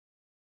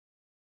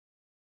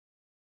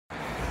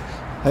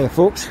Hiya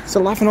folks, it's the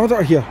Laughing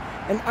Auditor here,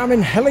 and I'm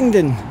in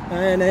Hillingdon,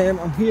 and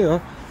I'm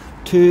here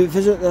to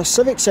visit the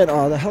Civic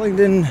Centre, the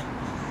Hillingdon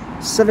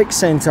Civic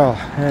Centre,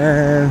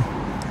 and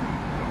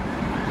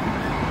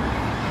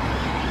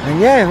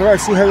yeah, we're going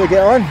to see how we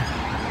get on.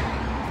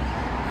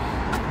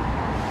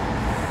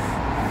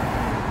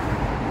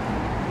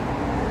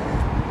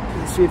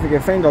 Let's see if we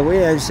can find our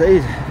way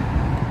outside.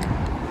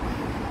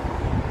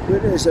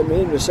 Where is the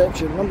main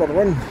reception, number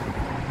 1?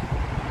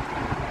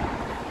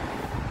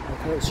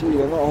 Let's see,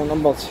 they're not all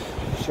numbered,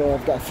 so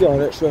I've got a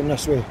feeling it's round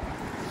this way.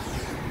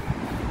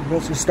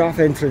 That's the staff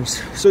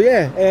entrance. So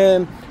yeah,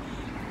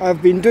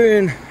 I've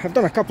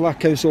done a couple of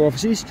council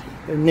offices,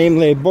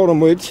 namely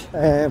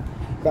Borehamwood,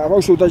 but I've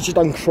also just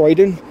done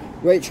Croydon,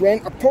 which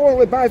went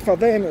appallingly bad for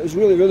them. It was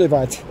really, really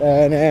bad,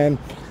 and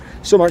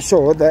so much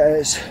so that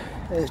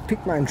it's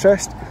piqued my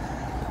interest,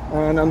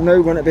 and I'm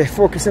now going to be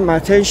focusing my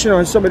attention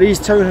on some of these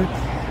town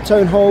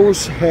halls,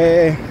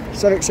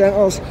 civic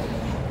centres,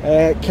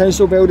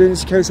 council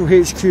buildings, council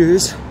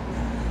HQs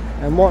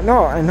and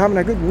whatnot, and having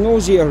a good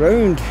nosy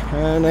around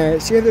and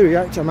see how they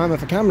react to a man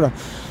with a camera.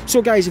 So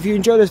guys, if you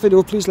enjoy this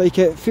video, please like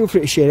it, feel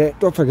free to share it,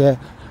 don't forget,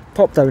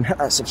 pop down, hit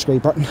that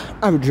subscribe button,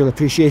 I would really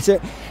appreciate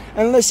it,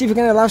 and let's see if we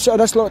can get a laugh out of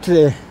this lot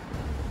today.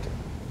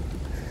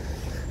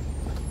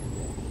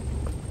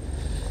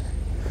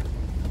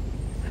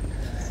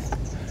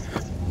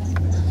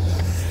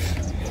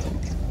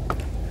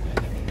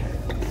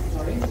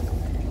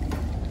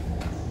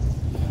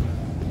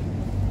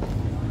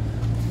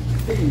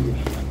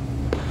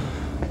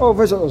 All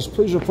visitors,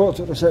 please report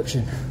to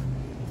reception.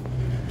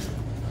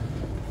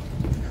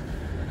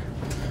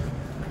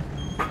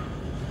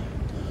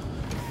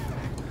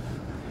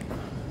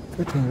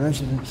 Putting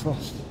residents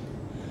first.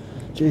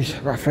 Jeez,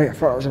 I got a fright, I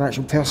thought it was an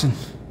actual person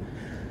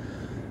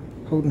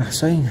holding a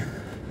sign.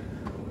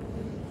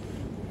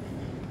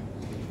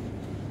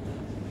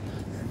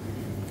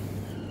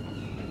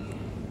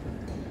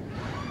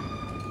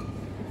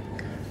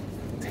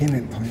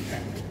 Payment point.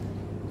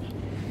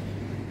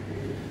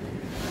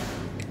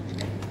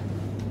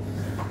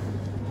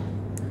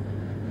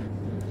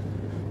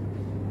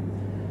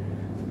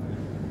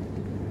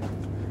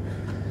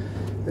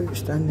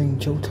 Outstanding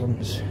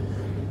Chilterns.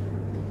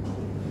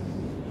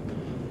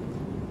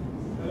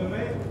 Hello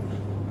mate,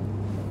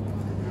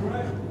 you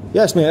alright?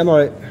 Yes mate, I'm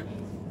alright.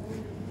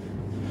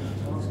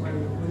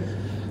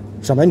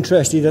 So I'm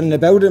interested in the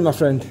building, my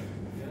friend.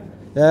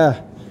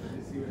 Yeah.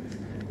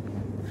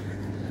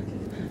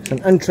 It's an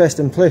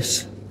interesting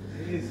place.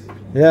 It is.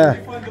 Yeah. What do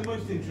you find the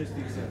most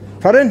interesting, sir?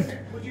 Pardon?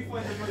 What do you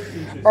find the most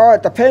interesting? Oh,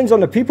 it depends on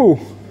the people.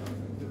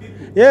 The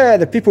people? Yeah,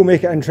 the people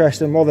make it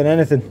interesting more than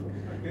anything.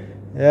 Okay.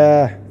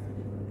 Yeah.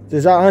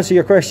 Does that answer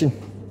your question?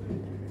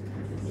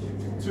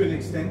 To an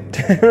extent.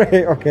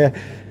 Right, okay.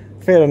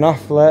 Fair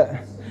enough.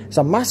 It's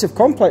a massive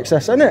complex,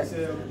 this, isn't it?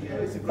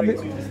 It's a great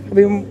I've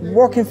been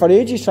walking for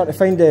ages trying to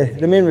find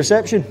the main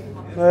reception.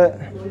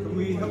 Can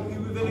we help you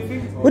with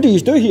anything? What do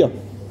you do here?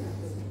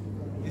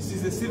 This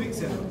is the Civic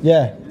Centre.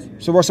 Yeah.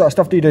 So what sort of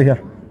stuff do you do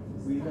here?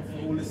 We offer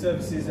all the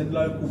services a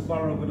local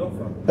borough would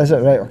offer. Is it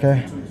right?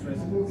 Okay. To its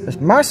residents. It's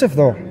massive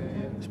though.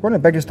 It's one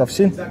of the biggest I've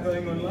seen. Is that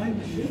going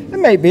online? It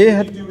might be.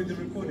 What do you do with the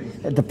recording?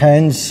 It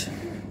depends.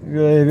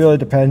 Really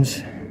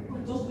depends.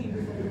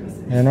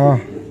 You know.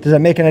 Does it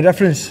make any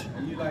difference?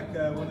 Are you like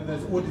one of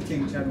those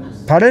auditing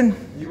channels? Pardon? Are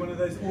you one of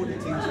those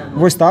auditing channels?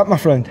 What's that, my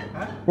friend?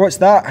 Huh? What's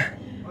that? I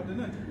don't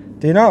know.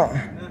 Do you not?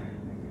 No.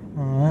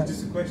 Alright.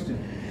 Just a question.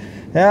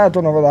 Yeah, I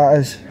don't know what that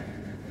is.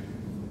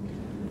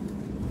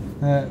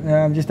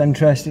 Yeah, I'm just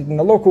interested in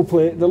the local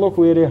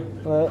area.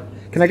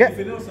 Can I get?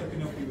 Anything else I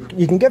can help you with?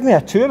 You can give me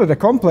a tour of the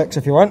complex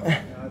if you want.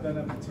 I don't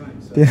have the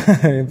time,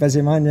 so. You're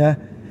busy man, yeah.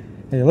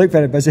 You look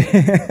very busy.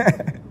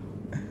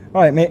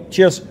 Alright mate,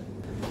 cheers.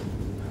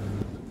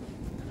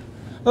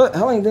 Look,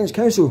 Hillingdon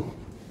Council.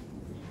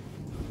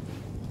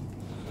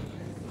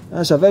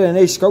 That's a very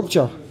nice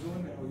sculpture.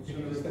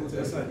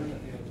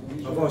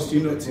 I've asked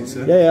you not to,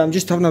 sir. Yeah, I'm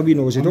just having a wee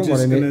nosy, don't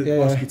worry mate.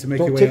 Yeah, ask you to make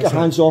don't your way take your outside.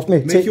 hands off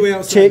me. Make your way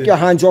outside Take then. your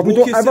hands off me. Walk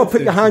Don't ever yourself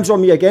put your then, hands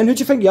on me again. Who do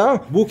you think you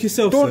are? Walk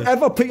yourself, Don't sir.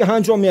 ever put your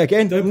hands on me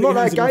again. Don't I'm put not your that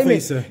hands on guy, my mate.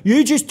 face, sir.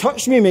 You just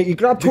touched me, mate. You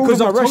grabbed hold of Because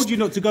my I've wrist. told you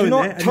not to go Do in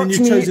not there, and then touch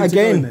you've me chosen to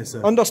go again. in there,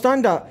 sir.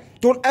 Understand that?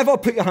 Don't ever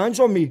put your hands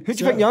on me. Who do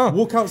you think you are?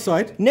 Walk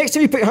outside. Next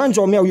time you put your hands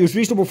on me, I'll use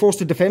reasonable force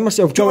to defend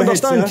myself. Do you Go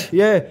ahead, understand? sir.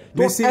 Yeah. Let's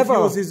Don't see if ever.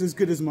 yours is as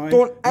good as mine.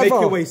 Don't Make ever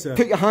your way, sir.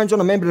 put your hands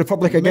on a member of the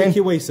public again. Make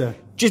your way, sir.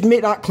 Just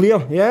make that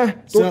clear, yeah?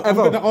 Don't Sir, I'm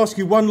ever. going to ask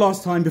you one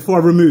last time before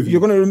I remove you.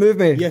 You're going to remove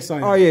me? Yes, I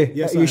am. Are you?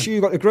 Yes, Are you I am. sure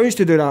you got the grounds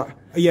to do that?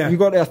 Yeah. You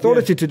got the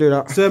authority to do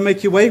that? Sir,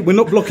 make your way. We're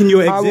not blocking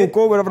your exit. I will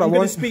go wherever I I'm going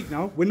want. to speak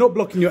now. We're not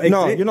blocking your exit.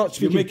 No, you're not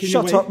speaking. making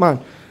your Shut way. up, man.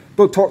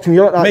 Don't talk to me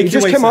like that. Make You your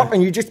just way, came sir. up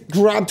and you just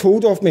grabbed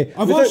hold of me.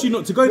 I've asked you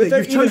not to go there. without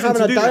You've even chosen having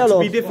to a do that to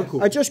dialogue. be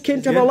difficult. I just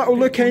came to have a little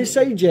look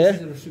inside, yeah?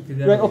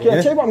 Right, okay,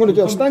 I'll tell you what I'm going to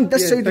do. I'll stand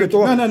this side of the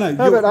door. No. How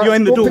You're about that?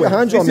 in the Don't put your doorway.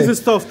 hands on This me. is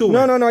a staff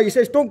doorway. No. He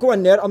says, don't go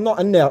in there. I'm not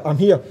in there. I'm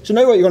here. So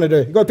now what are you going to do?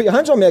 You're going to put your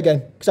hands on me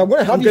again? Because I'm going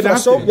to have I'm you going for to have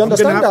assault. to. You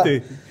understand I'm that?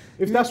 going to have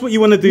to. If that's what you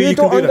want to do, you You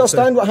can don't do that, sir.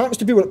 understand what happens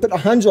to people that put their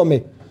hands on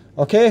me.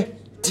 Okay?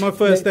 My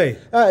first day.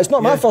 It's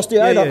not my first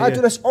day either. I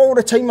do this all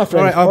the time, my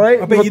friend. All right?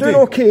 You're doing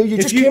okay. You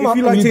just came up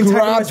and you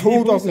grabbed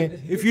hold of me.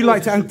 If you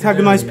like to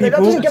antagonise people, that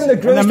doesn't give him the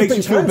and grace that to makes put you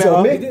his feel hands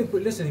on me. better.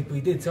 Listen,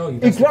 he did tell you.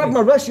 He grabbed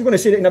my wrist. You're going to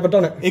say that he never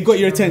done it. It got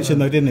your attention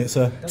though, didn't it,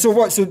 sir? So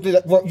what? So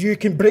what? You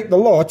can break the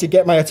law to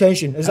get my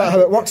attention? Is that how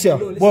it works here?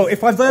 Well,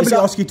 if I verbally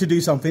ask you to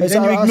do something,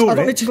 then you ignore it. I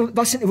don't need to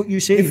listen to what you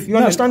say. You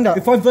understand that?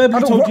 If I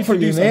verbally told you to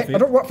do something, I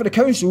don't work for the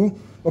council.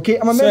 Okay,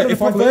 I'm a member of the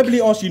if I public.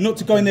 verbally ask you not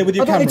to go in there with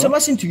your camera, I don't need to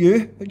listen to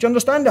you. Do you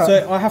understand that?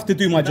 So I have to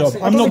do my job.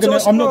 I'm not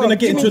going to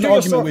get into an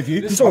argument with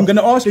you. I'm going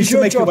to ask you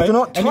to make your way.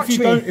 And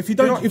if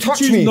you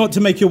choose not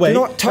to make your way,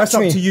 that's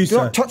up to you, sir.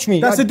 Do not touch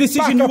me. That's a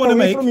decision you want to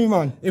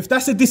make. If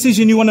that's a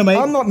decision you want to make,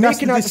 I'm not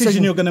making that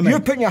decision. You're going to make. You're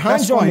putting your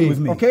hands on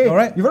me. Okay, all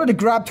right. You've already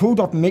grabbed hold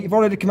of me. You've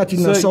already committed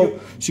an assault.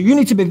 So you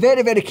need to be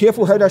very, very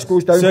careful how this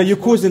goes down. So you're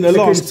causing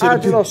alarm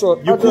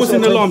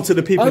to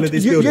the people of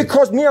this building. You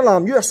caused me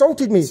alarm. You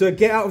assaulted me. So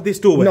get out of this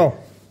doorway. No.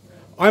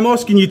 I'm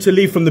asking you to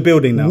leave from the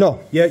building now. No.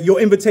 Yeah,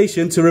 your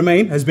invitation to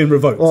remain has been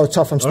revoked. Oh,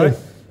 tough, I'm staying.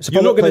 Right?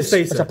 You're not going to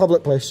stay, sir. It's a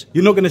public place.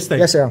 You're not going to stay.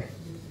 Yes, I am.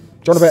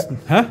 Do you want a bit?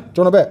 Huh? Do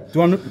you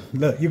want a bit?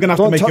 Look, you're going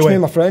to have to make your way. Don't touch me,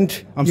 my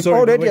friend. You've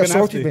already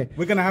assaulted me.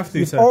 We're going to have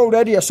to, sir. You've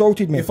already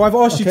assaulted me. If I've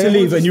asked you to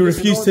leave and you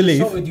refuse to leave...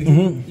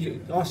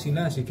 He asked you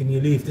nicely, can you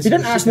leave? He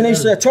didn't ask me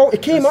nicely at all. He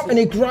came up and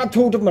he grabbed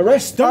hold of my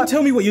wrist. Don't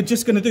tell me what you're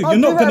just going to do. You're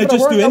not going to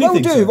just do anything. I will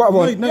do what I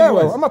want. No, you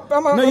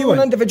won't. I'm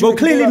an individual. Well,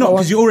 clearly not,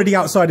 because you're already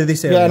outside of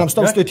this area. Yeah, and I'm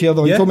still stood here,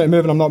 though. You told me to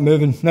move and I'm not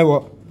moving. Now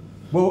what?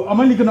 Well,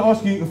 I'm only going to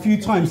ask you a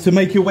few times to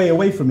make your way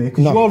away from here,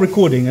 because you are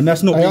recording and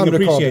that's not being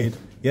appreciated.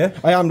 Yeah,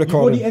 I am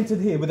recording. You've already entered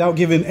here without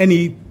giving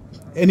any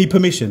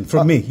permission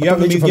from me. You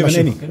haven't been given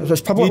any. It's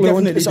publicly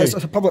owned. It's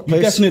a public place.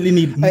 You definitely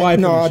need my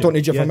permission. No, I don't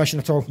need your permission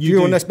at all. Do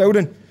you own this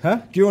building?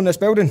 Huh? Do you own this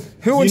building?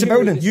 Who owns the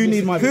building? You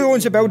need my. Who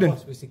owns the building?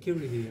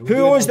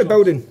 Who owns the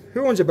building?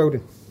 Who owns the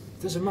building?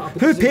 Doesn't matter.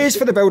 Who pays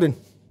for the building?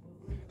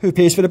 Who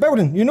pays for the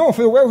building? You know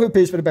full well who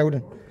pays for the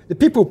building. The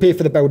people pay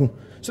for the building.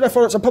 So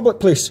therefore it's a public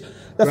place.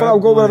 Therefore I'll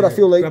go wherever I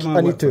feel like I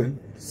need to.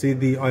 See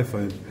the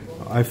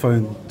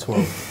iPhone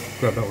 12.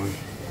 Grab that one.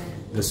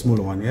 The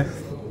smaller one, yeah?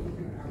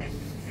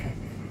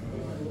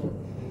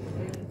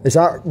 Is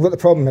that what the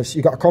problem is?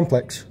 You got a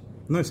complex?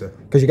 No, sir.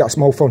 Because you got a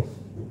small phone?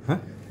 Huh?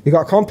 You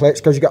got a complex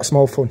because you got a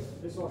small phone?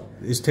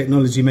 Does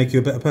technology make you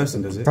a better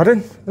person, does it?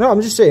 Pardon? No,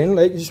 I'm just saying,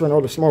 like, you just went,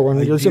 oh, the small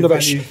one. You seemed a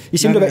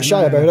bit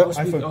shy about it.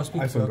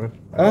 iPhone, bro.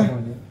 Huh?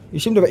 You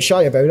seemed a bit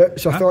shy about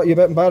it, so I thought you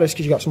were a bit embarrassed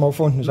because you got a small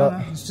phone. Is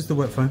that? It's just a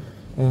work phone.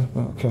 Yeah,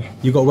 okay.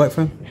 You got a work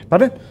phone?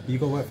 Pardon? You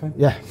got a work phone?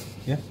 Yeah.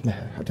 Yeah?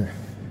 Yeah, I do.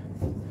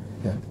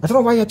 Yeah. I don't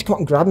know why you had to come up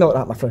and grab me like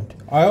that, my friend.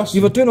 I asked you.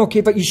 You were doing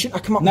okay, but you shouldn't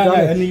have come up and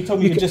grab me. And you told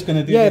me you were just going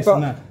to do this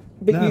and that.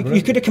 But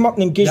you could have come up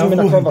and engaged me in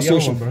a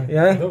conversation.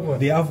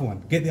 The other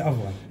one. Get the other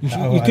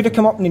one. You could have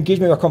come up and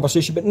engaged me in a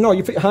conversation, but no,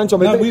 you put your hands on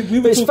me. But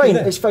it's fine,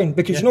 it's fine,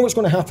 because you know what's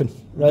going to happen,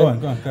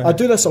 right? Go on. I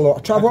do this a lot.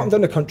 I travel up and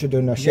down the country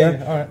doing this,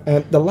 yeah? All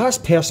right. The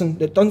last person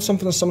that done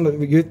something similar to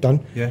what you've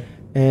done, yeah.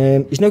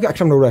 He's now got a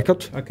criminal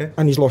record,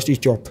 and he's lost his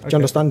job. Do you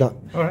understand that?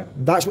 All right.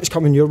 That's what's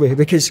coming your way,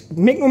 because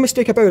make no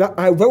mistake about it,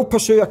 I will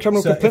pursue a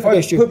criminal complaint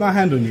against you. Put my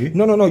hand on you.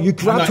 No. You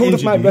grabbed hold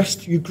of my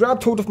wrist. You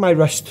grabbed hold of my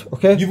wrist.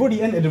 Okay. You've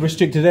already entered a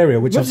restricted area,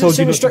 which I've told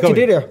you not to go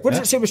in. What does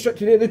it say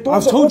restricted area?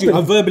 I've told you.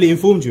 I've verbally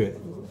informed you it.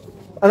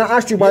 And I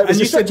asked you why it was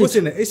restricted. And you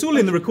said what's in it? It's all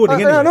in the recording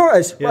anyway. I know it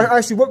is. I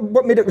asked you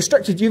what made it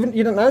restricted. You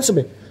didn't answer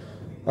me.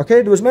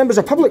 Okay. There was members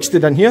of public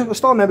stood in here. There's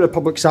still a member of the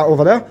public sat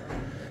over there.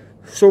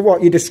 So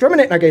what? You're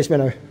discriminating against me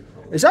now?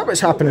 Is that what's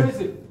happening? Where is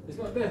it? It's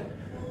not there.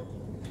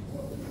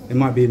 It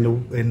might be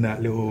in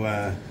that little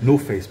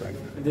North Face bag.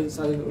 It didn't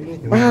say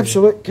little.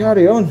 Absolute,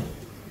 carry on.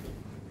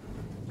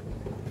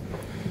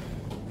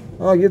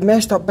 Oh, you've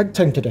messed up big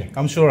time today.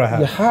 I'm sure I have.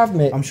 You have,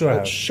 mate. I'm sure I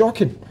have. It's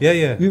shocking.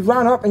 Yeah. You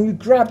ran up and you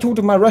grabbed hold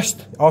of my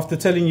wrist. After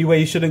telling you where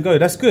you shouldn't go.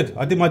 That's good.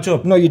 I did my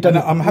job. No, you didn't.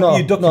 And I'm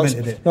happy you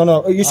documented it.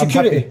 No. Are you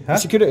security? Huh?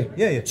 Security?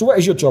 Yeah. So what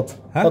is your job?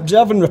 Huh?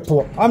 Observe and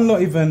report. I'm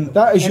not even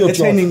that is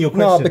entertaining your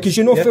questions. No, because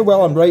you know full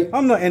well I'm right.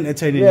 I'm not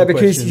entertaining your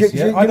questions.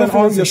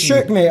 Because you're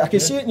shook, mate. I can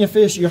see it in your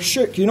face. You're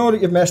shook. You know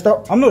that you've messed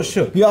up. I'm not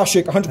shook. You are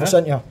shook,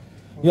 100%, yeah.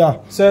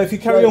 Yeah. So if you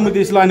carry on with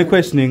this line of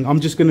questioning,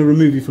 I'm just going to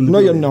remove you from the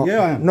building. You're not.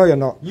 Yeah, I am. No, you're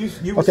not.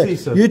 You will see,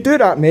 sir. You do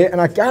that, mate,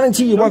 and I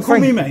guarantee you one thing. Call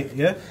me mate,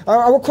 yeah?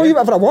 I will call you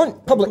whatever I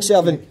want, public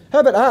servant.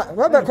 How about that?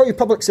 How about I call you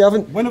public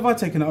servant? When have I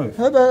taken it oath?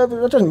 How about,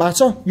 it doesn't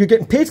matter. You're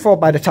getting paid for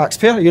by the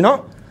taxpayer, you're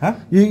not? Huh?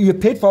 You're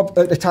paid for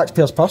the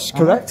taxpayer's purse,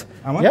 correct?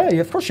 Am I? Yeah,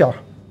 of course you are.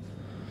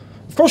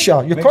 Of course you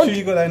are. Make sure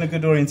you got that in a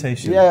good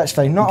orientation. Yeah, it's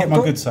fine. Get my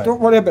good side. Don't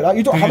worry about that.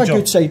 You don't have a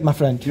good side, my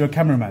friend. You're a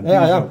cameraman.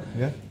 Yeah, I am.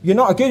 Yeah? You're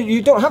not a good.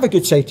 You don't have a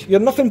good side. You're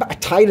nothing but a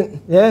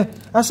tyrant. Yeah,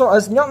 that's all.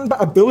 It's nothing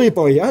but a bully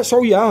boy. That's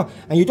all you are.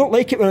 And you don't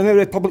like it when a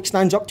member of the public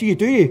stands up to you,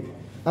 do you?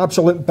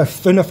 Absolute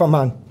buffoon of a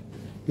man.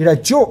 You're a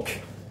joke.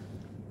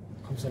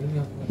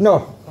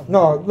 No.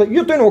 Look,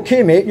 you're doing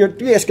okay, mate. Your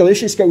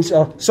de-escalation skills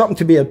are something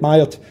to be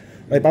admired.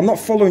 Right, but I'm not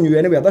following you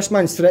anywhere. This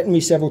man's threatened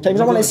me several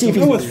times. I want to see if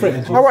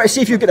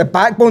you've got the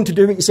backbone to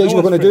do what you said you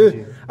were going to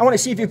do. I want to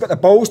see if you've got the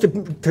balls to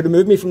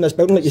remove me from this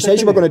building like you said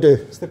you were going to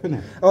do. Step in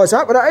there. Oh, is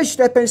that what it is?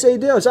 Step inside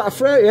there? Is that a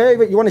threat? Yeah,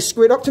 you want to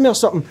square up to me or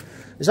something?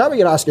 Is that what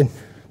you're asking?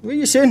 What are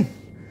you saying?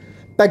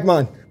 Big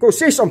man, go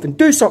say something,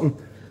 do something.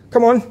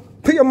 Come on,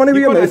 put your money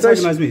where your mouth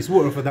is. Me. It's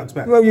water off a duck's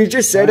back. Well, you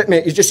just said it,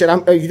 mate. You just said,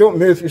 you don't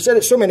move. You've said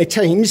it so many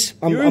times.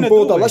 I'm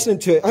bored of listening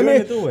to it.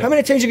 How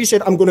many times have you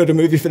said, I'm going to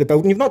remove you for the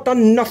building? You've not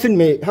done nothing,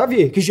 mate, have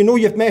you? Because you know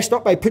you've messed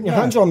up by putting your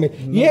hands on me.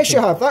 Yes, you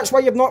have. That's why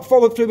you've not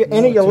followed through with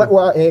any of your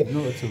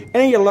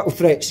little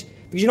threats.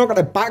 Because you've not got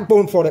a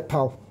backbone for it,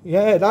 pal.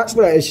 Yeah, that's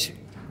what it is.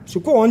 So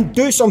go on,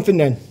 do something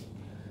then.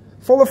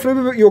 Follow through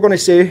with what you're going to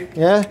say,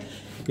 yeah?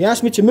 You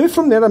asked me to move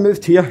from there, I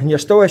moved here, and you're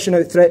still issuing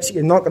out threats that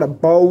you're not got the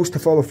balls to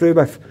follow through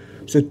with.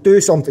 So do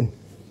something.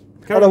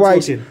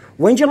 Otherwise,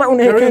 when's your little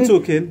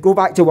neck in, go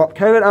back to work.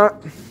 How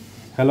about that?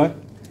 Hello?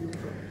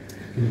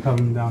 Can you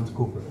come down to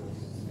corporate?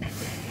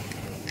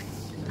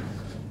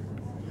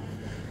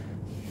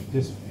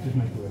 Just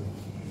make it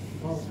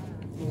work.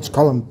 Let's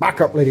call him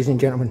back up, ladies and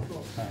gentlemen.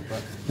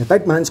 The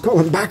big man's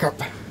calling back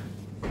up.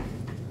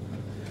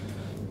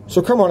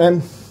 So come on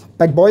in,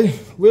 big boy.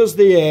 Where's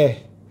the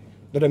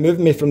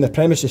removing me from the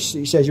premises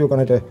he says you were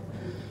going to do?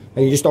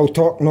 Are you just all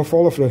talk, no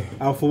follow through?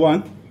 Alpha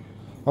 1.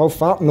 All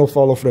fat, no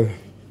follow through.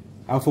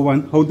 Alpha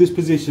 1, hold this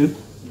position.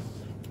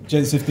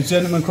 Gents, if the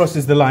gentleman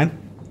crosses the line,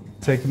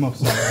 take him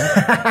off.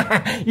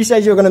 You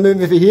said you were going to move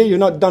me over here, you've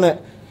not done it.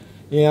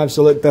 You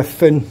absolute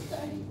buffoon.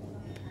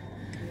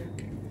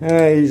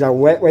 He's a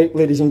wet wipe,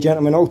 ladies and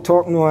gentlemen. All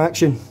talk, no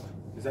action.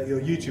 Is that your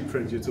YouTube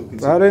friend you're talking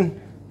to?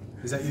 Pardon?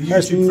 Is that your YouTube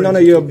That's friend none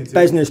of your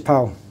business,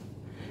 pal.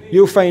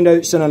 You'll find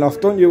out soon enough.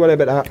 Don't you worry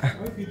about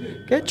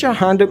that. Get your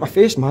hand out my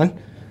face, man.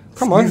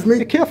 Come on,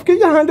 be careful. Get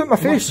your hand out my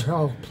face.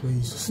 Oh,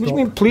 please. Stop. What do you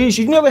mean, please?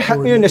 You nearly hit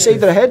me on the side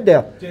of the head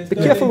there. Be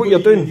careful what you're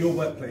doing. Your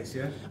workplace,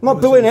 yeah? I'm not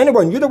bullying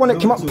anyone. You're the one that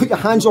came up and put your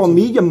hands on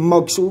me, you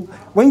mug. So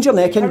wind your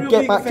neck and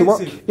get back to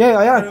work. Yeah,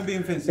 I am.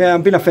 Yeah,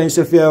 I'm being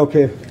offensive. Yeah,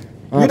 okay.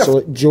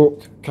 Absolute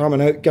joke.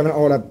 Coming out, giving it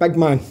all a big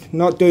man.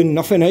 Not doing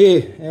nothing, are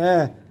you?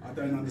 Yeah. I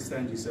don't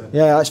understand you, sir.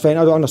 Yeah, that's fine.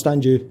 I don't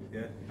understand you.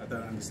 Yeah, I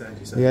don't understand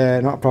you, sir. Yeah,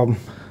 not a problem.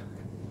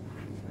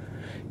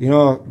 You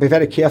know, be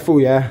very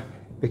careful, yeah,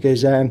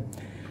 because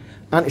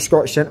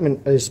anti-Scottish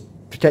sentiment is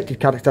protected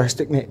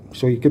characteristic, mate.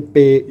 So you could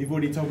be... You've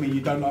already told me you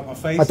don't like my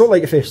face. I don't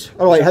like your face. I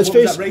don't like his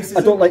face.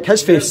 I don't like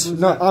his face.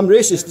 No, I'm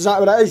racist. Is that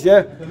what it is?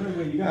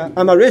 Yeah.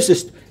 I'm a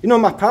racist. You know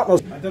my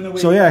partner's...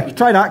 So yeah,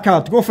 try that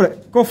card. Go for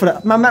it. Go for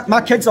it.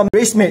 My kids are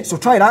racist, mate. So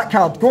try that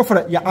card. Go for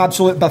it. You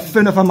absolute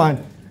buffoon of a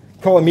man.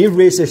 Calling me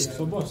racist.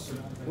 So boss,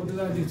 what did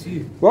I do to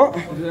you? What?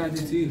 What did I do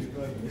to you?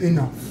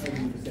 Enough.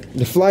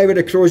 You fly with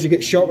the crows, you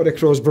get shot with the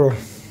crows, bro. You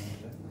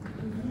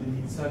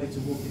decided to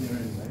walk in there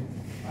anyway.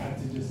 I had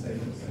to just say, you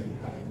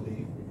have to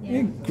leave.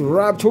 You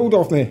grabbed hold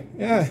of me.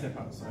 Yeah. Step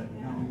outside.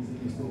 Now he's in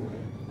his doorway.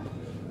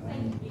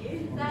 Thank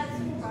you. That's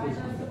right.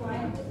 That's the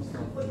way.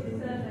 Put the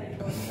survey.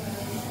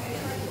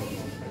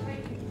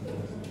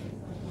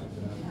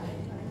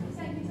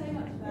 Thank you so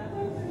much for that.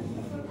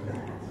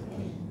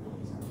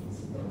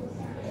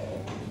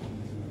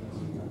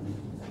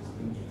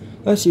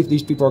 Let's see if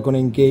these people are going to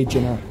engage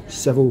in a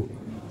civil,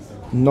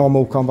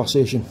 normal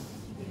conversation.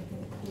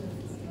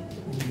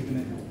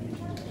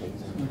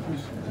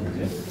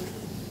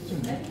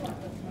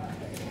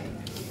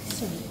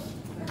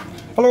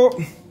 Hello.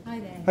 Hi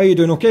there. How are you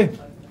doing? Okay?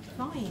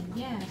 Fine,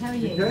 yeah. How are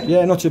you?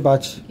 Yeah, not too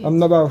bad. I'm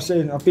never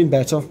saying I've been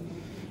better,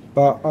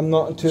 but I'm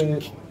not too...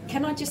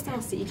 Can I just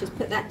ask that you just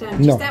put that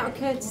down, just out of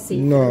courtesy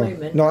for a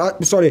moment? No,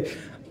 sorry.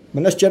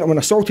 When this gentleman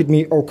assaulted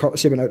me, all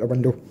courtesy went out the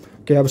window.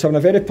 Okay, I was having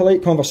a very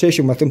polite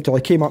conversation with him till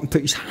he came up and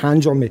put his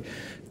hands on me.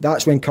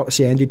 That's when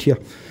courtesy ended here.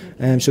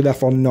 So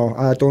therefore, no,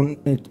 I don't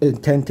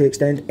intend to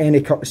extend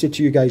any courtesy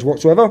to you guys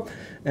whatsoever,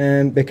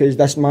 because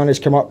this man has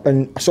come up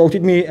and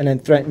assaulted me and then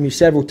threatened me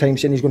several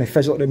times, saying he's going to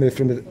physically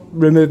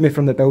remove me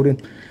from the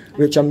building,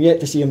 which I'm yet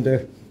to see him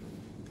do.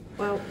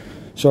 Well,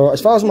 so as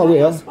far as I'm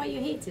aware... That's why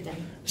you're here today.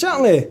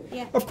 Certainly,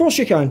 yeah. Of course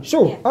you can.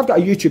 So, yeah. I've got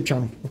a YouTube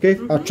channel, okay?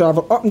 I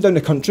travel up and down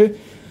the country,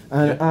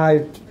 and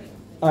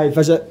I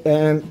visit...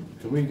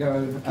 Can we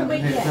go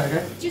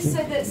just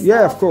so that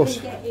yeah, of course.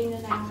 Can get in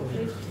and out.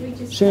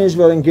 As soon as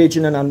we're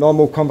engaging in a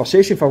normal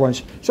conversation for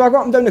once. So I go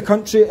up and down the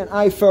country and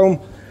I film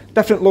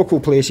different local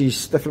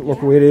places, different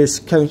local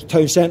areas,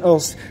 town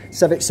centres,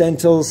 civic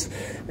centres,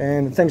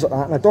 and things like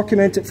that. And I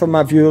document it for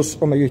my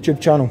viewers on my YouTube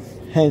channel,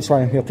 hence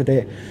why I'm here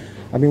today.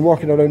 I've been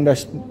walking around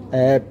this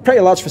pretty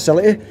large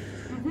facility,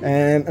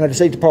 and I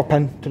decided to pop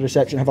in to the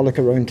reception and have a look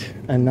around,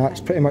 and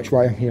that's pretty much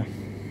why I'm here.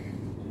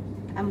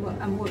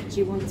 And what do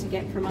you want to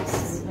get from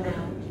us?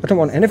 I don't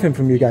want anything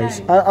from you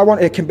guys. I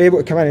want to be able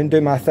to come in and do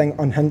my thing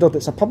unhindered.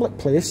 It's a public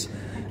place.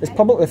 It's a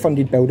publicly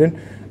funded building.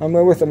 I'm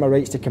well within my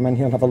rights to come in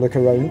here and have a look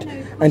around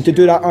and to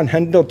do that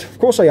unhindered. Of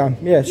course I am,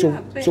 yeah. So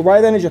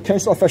why then is your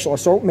council official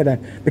assault me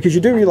then? Because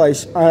you do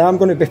realise I am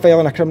going to be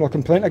filing a criminal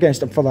complaint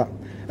against him for that.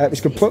 It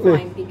was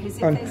completely... It's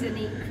fine, because if there's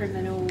any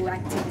criminal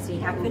activity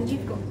happened,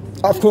 you've got...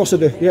 Of course I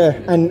do,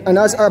 yeah. And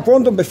as I've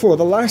warned them before,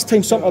 the last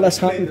time something like this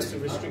happened...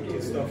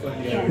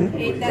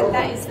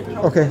 That is the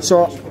problem. Okay,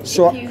 so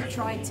if you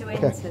tried to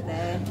enter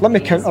there, let me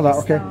counter that,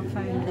 okay?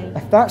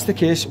 If that's the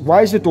case,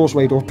 why is the doors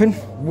wide open?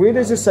 Where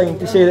is the sign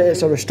to say that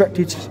it's a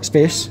restricted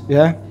space,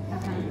 yeah?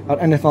 Or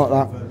anything like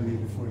that?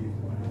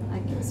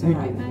 Okay, That's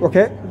all right, mate.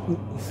 Okay.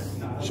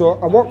 So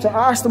I walked.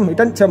 I asked him. He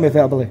didn't tell me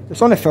verbally.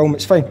 It's on the film.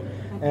 It's fine.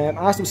 I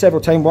asked him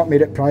several times what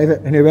made it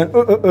private, and he went,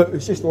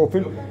 "It's just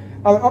open."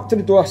 I went up to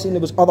the door. I seen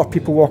there was other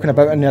people walking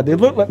about in there. They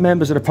looked like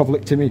members of the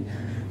public to me.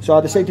 So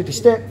I decided to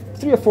step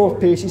 3 or 4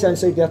 paces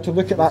inside there to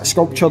look at that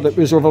sculpture that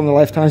was over on the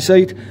left-hand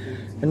side.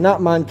 And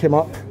that man came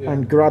up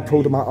and grabbed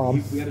hold of my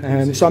arm.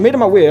 So I made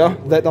him aware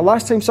that the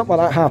last time something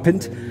like that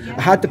happened,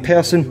 I had the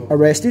person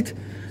arrested,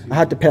 I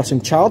had the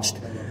person charged,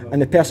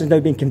 and the person's now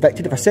been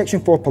convicted of a Section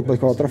 4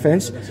 public order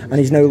offence, and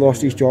he's now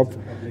lost his job.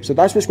 So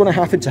that's what's going to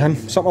happen to him,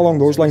 something along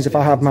those lines if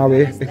I have my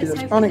way, because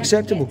it's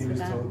unacceptable.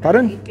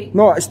 Pardon?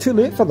 No, it's too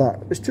late for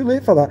that. It's too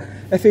late for that.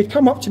 If he'd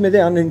come up to me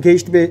there and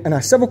engaged me in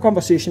a civil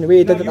conversation the way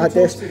he did at that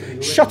desk,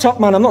 shut up,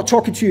 man, I'm not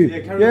talking to you.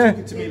 Yeah?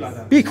 Talking to me like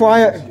that. Be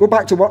quiet, go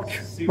back to work.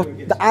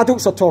 The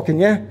adults are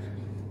talking, yeah?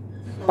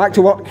 Back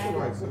to work.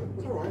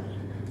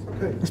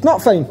 It's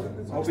not fine.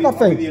 It's not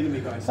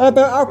fine. But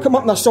I'll come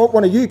up and assault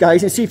one of you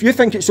guys and see if you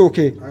think it's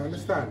okay. I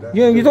understand that.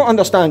 Yeah, you don't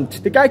understand.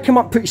 The guy came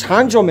up and put his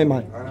hands on me,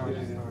 man.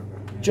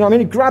 Do you know what I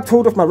mean? He grabbed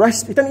hold of my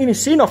wrist. He didn't even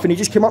say nothing. He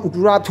just came up and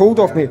grabbed hold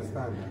of me.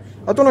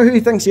 I don't know who he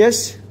thinks he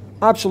is.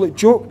 Absolute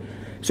joke.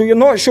 So you're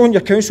not showing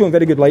your council in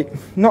very good light.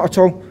 Not at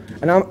all.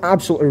 And I'm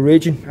absolutely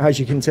raging, as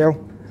you can tell.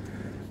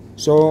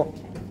 So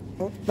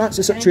that's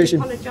the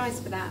situation. I apologise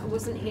for that. I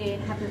wasn't here,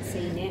 haven't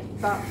seen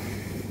it. But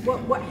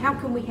how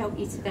can we help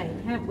you today?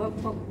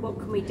 What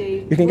can we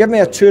do? You can give me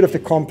a tour of the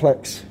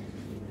complex.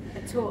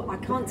 I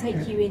can't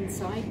take you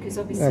inside because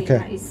obviously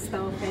that is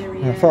staff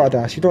area. I thought I'd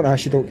ask. You don't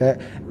ask, you don't get.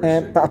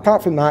 But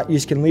apart from that, you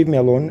can leave me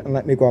alone and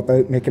let me go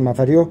about making my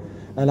video,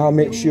 and I'll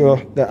make sure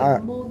that you're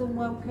more than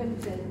welcome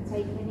to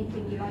take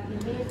anything you like in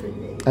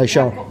here. I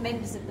shall. I've got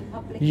members of the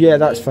public. Yeah,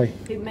 that's fine.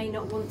 Who may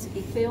not want to be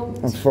filmed.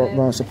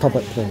 Well, it's a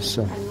public place,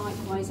 so. And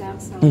likewise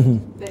outside.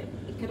 But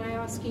could I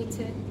ask you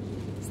to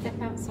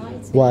step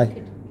outside? So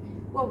Why?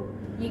 Well,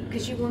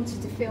 because you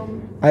wanted to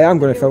film. I am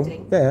going to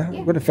film. Yeah,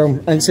 I'm going to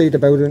film inside the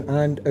building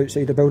and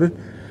outside the building.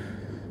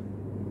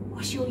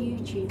 What's your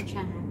YouTube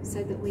channel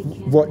so that we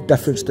can? What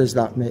difference does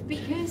that make?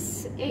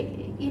 Because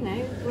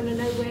want to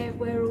know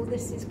where all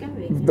this is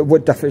going. But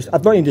what difference?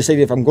 I've not even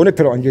decided if I'm going to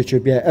put it on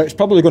YouTube yet. It's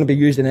probably going to be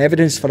used in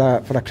evidence for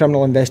a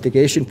criminal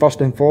investigation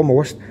first and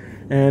foremost.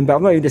 But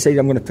I've not even decided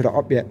I'm going to put it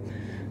up yet.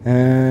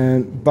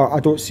 But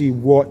I don't see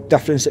what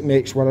difference it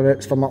makes, whether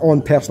it's for my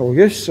own personal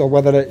use or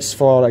whether it's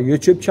for a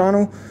YouTube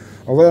channel,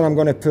 or whether I'm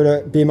going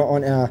to beam it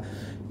onto a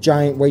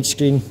giant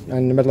widescreen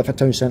in the middle of a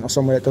town centre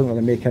somewhere. It doesn't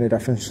really make any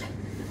difference.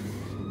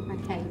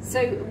 Okay,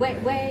 so where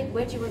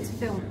do you want to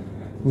film?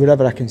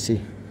 Wherever I can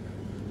see.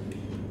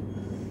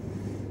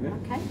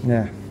 Okay.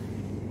 Yeah.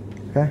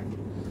 Okay.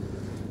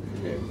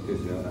 Yeah,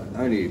 because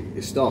only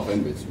it's staff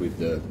members with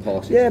the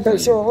passes. Yeah,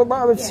 but so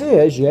what I would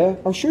say is,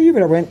 I'll show you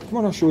where I went. Come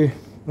on, I'll show you.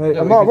 Right,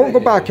 I won't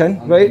go back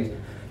in, right?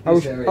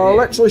 I'll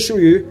literally show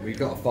you. We've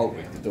got a fault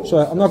with the door. So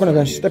I'm not going to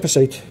go. Step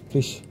aside,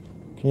 please.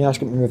 Can you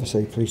ask him to move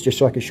aside, please, just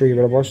so I can show you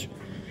where I was?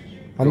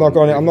 I'm not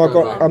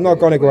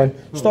going to go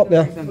in. Stop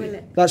there.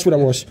 That's where I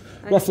was,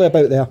 roughly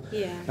about there.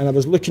 Yeah. And I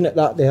was looking at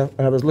that there,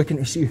 and I was looking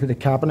to see who the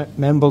cabinet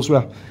members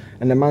were.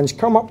 And the man's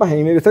come up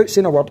behind me without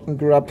saying a word and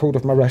grabbed hold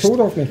of my wrist.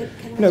 Hold off me.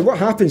 Now, what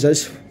happens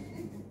is,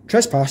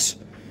 trespass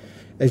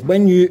is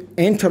when you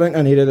enter into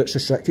an area that's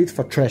restricted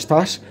for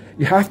trespass,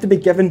 you have to be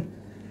given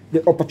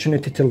the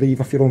opportunity to leave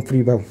of your own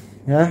free will.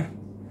 Yeah?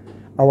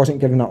 I wasn't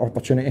given that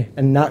opportunity,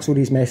 and that's where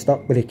he's messed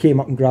up, where he came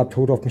up and grabbed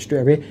hold of me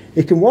straight away.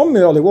 He can warn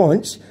me all he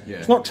wants. Yeah.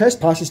 It's not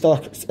trespass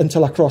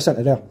until I cross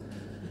into there.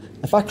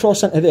 If I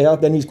cross into there,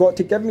 then he's got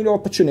to give me the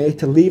opportunity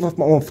to leave of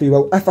my own free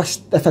will.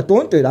 If I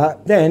don't do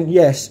that, then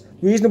yes,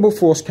 reasonable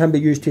force can be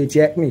used to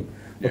eject me.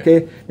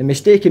 Okay? The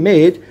mistake he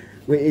made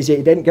is that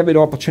he didn't give me the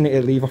opportunity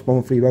to leave of my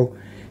own free will.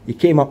 He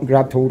came up and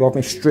grabbed hold of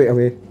me straight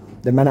away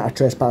the minute I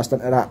trespassed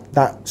into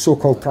that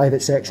so-called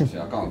private section.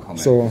 I can't comment.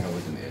 So,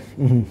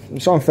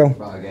 it's on film.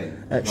 But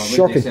again, it's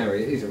shocking. This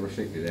area is a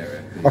restricted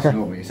area. Okay.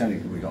 It's only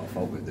we got a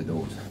fault with the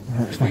doors.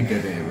 If we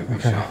did it, we'd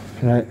be shut.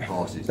 Right.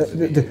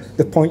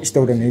 The point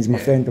still remains, my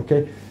friend.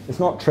 Okay, it's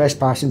not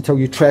trespass until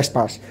you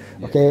trespass.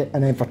 Okay,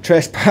 and then for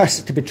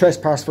trespass to be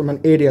trespassed from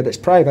an area that's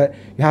private,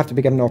 you have to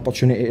be given the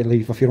opportunity to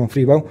leave of your own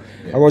free will.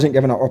 I wasn't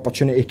given that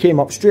opportunity. He came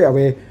up straight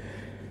away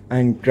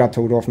and grabbed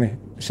hold of me.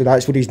 So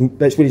that's what he's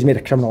made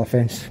a criminal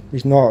offence.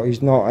 He's not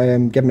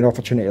given me the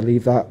opportunity to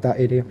leave that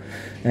area,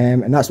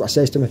 and that's what I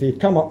says to him. If he'd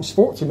come up and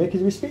spoke to me,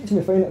 because he was speaking to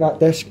me fine at that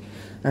desk,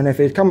 and if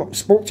he'd come up and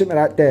spoke to me at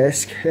that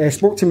desk,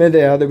 spoke to me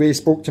there the way he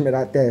spoke to me at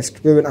that desk,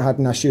 we wouldn't have had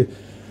an issue.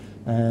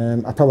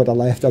 I probably would have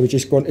left. I was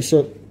just going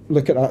to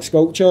look at that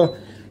sculpture,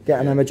 get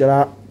an image of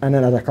that, and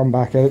then I'd have come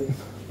back out.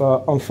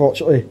 But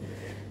unfortunately,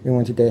 he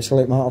wanted to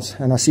escalate matters,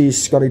 and I see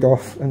he's scurried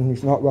off, and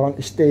he's not willing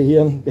to stay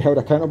here and be held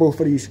accountable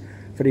for his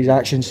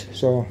actions.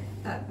 So.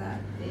 That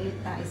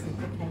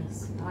isn't the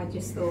case. I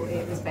just thought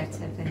it was better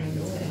for him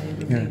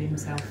to remove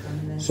himself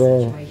from the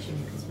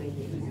situation because we're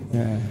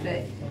here.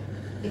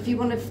 But if you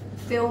want to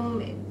film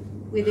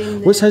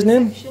within the what's his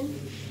name?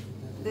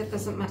 That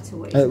doesn't matter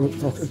what his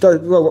name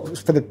is. Well,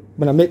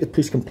 when I make the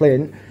police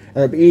complaint,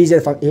 it'll be easier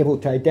if I'm able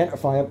to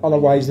identify him.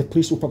 Otherwise, the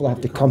police will probably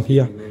have to come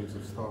here.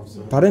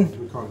 Pardon?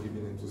 We can't give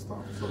you names of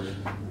staff,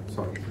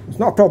 sorry. It's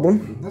not a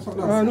problem. That's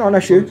not an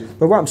issue.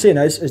 But what I'm saying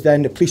is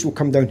then the police will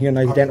come down here and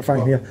identify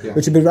him here,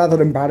 which would be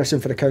rather embarrassing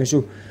for the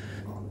council.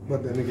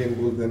 But then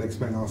again, we'll then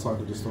explain our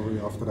side of the story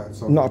after that.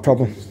 So not a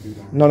problem.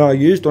 No,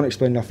 you don't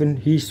explain nothing.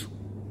 He's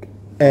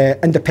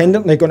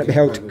independently going to be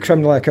held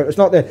criminally accountable. It's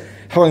not the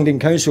Hillingdon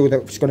Council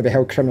that's going to be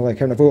held criminally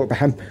accountable, it'll be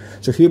him.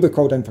 So he'll be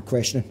called in for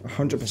questioning,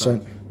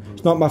 100%.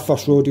 It's not my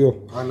first rodeo.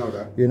 I know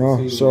that. You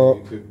know,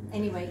 so...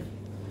 Anyway,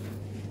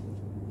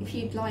 if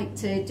you'd like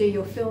to do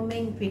your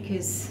filming,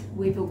 because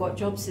we've all got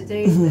jobs to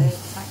do, the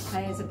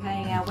taxpayers are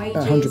paying our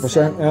wages,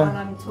 100%, while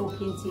I'm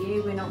talking to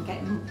you, we're not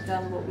getting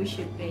done what we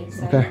should be.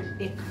 So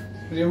if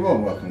you're more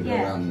welcome to go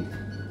around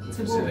the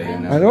city.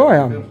 I know I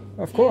am.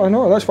 Of course, I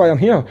know. That's why I'm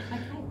here.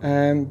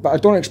 But I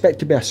don't expect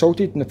to be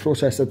assaulted in the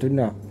process of doing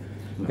that.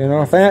 You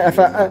know, if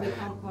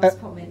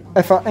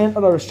I enter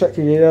a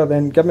restricted area,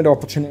 then give me the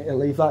opportunity to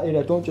leave that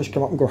area. Don't just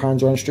come up and go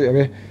hands on straight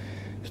away.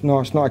 It's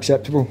not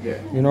acceptable. Yeah.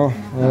 You know.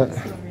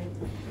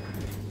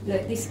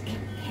 Look, this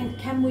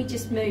can we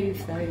just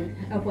move though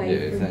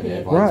away from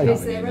here? Right.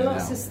 Because there are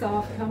lots of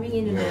staff coming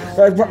in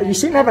and out. You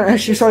seem to have an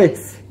issue. Sorry,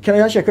 can I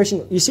ask you a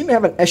question? You seem to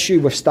have an issue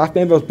with staff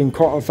members being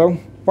caught on film.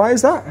 Why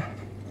is that?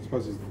 I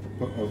suppose it's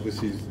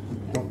obviously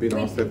not being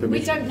asked their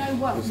permission. We don't know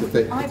what.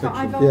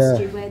 I've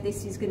asked you where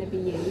this is going to be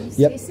used.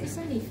 Yep. It's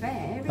only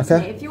fair,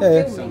 isn't it? If you're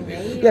filming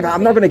me. Yeah, but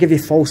I'm not going to give you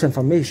false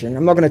information.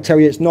 I'm not going to tell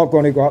you it's not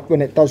going to go up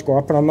when it does go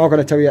up, and I'm not going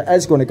to tell you it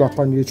is going to go up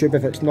on YouTube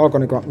if it's not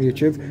going to go up on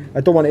YouTube.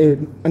 I don't want to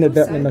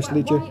inadvertently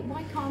mislead you.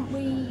 Why can't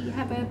we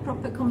have a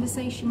proper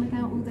conversation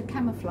without all the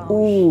camouflage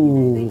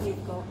that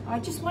you've got? I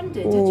just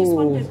wondered.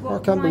 I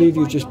can't believe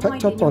you just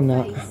picked up on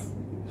that.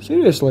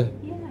 Seriously?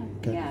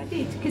 Yeah, I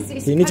did.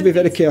 Because you need to be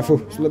very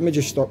careful. So let me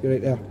just stop you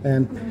right there.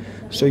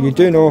 So you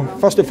do know,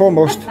 first and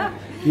foremost,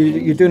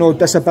 you do know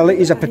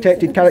disability is a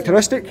protected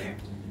characteristic.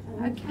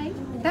 Okay,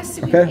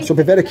 that's okay. So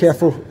be very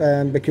careful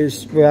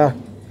because we are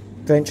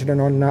venturing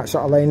on that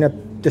sort of line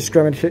of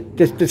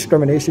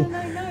discrimination.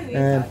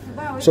 No.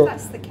 Well, if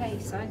that's the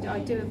case, I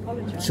do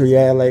apologise. So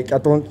yeah, like I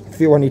don't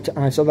feel I need to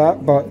answer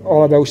that, but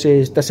all I will say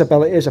is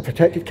disability is a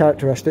protected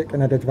characteristic,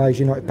 and I'd advise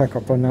you not to pick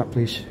up on that,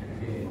 please.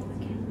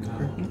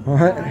 All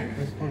right.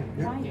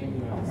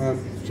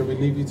 Shall we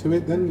leave you to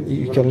it then?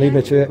 You can leave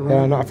me to it,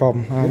 not a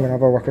problem. I'm going to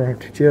have a walk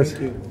around. Cheers.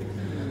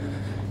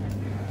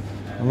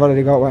 I've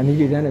already got what I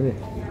needed anyway.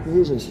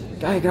 Jesus.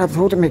 Guy grabbed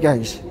hold of me,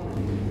 guys.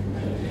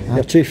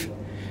 Chief,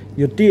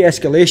 your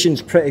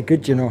de-escalation's pretty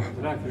good, you know.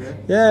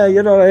 Yeah,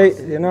 you're alright,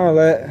 you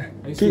know.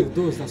 Keep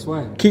doors, that's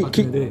why. Keep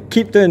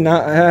doing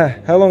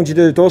that. How long did you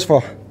do the doors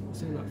for? I'd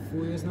say like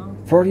 4 years now.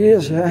 4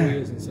 years, yeah. 4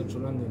 years in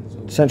Central London.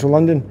 So. Central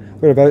London?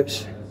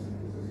 Whereabouts?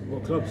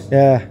 What clubs?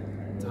 Yeah.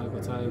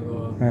 Tiger.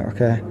 Right,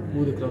 okay.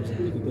 All the clubs in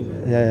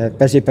Piccadilly. Yeah,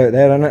 busy about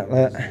there, isn't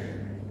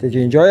it? Did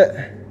you enjoy it?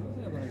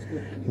 Yeah, man, it's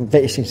good. I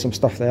bet you've seen some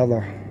stuff there though.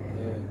 Yeah.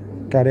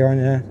 Carry on,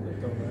 yeah.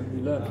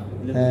 You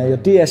learn. Your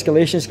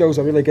de-escalation skills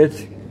are really good.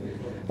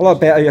 A lot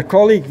better. Your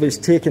colleague was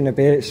taking the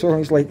bait, so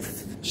it's like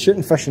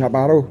shooting fish in a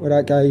barrel with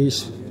that guy.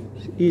 He's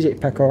easy to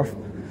pick off.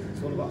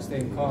 It's all about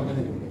staying calm,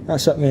 isn't it?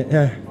 That's it, mate,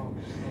 yeah.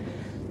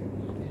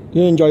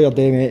 You enjoy your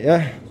day, mate,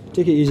 yeah?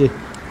 Take it easy.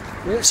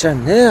 What's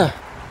in there?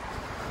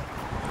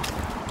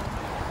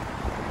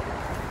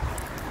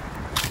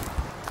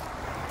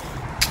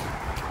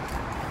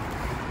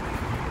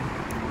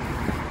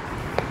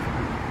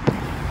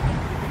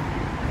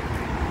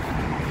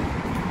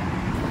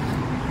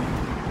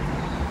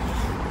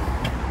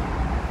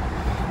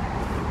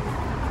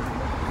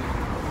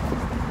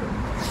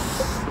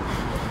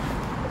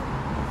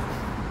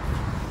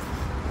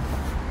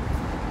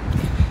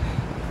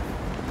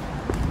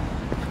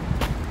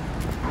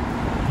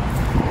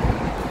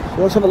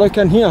 Let's have a look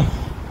in here.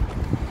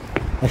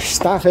 A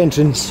staff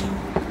entrance.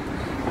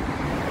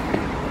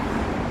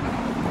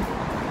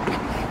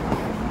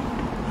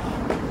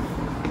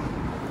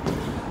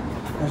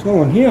 There's no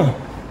one here.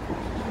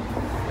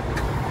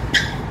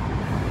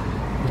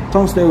 The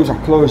turnstiles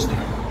are closed.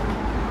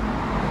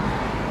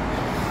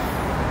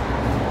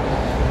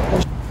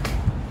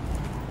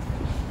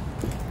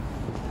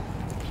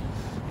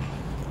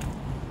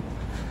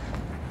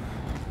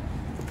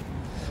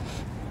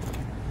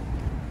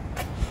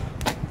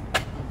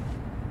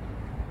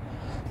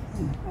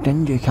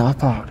 Dingy car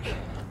park.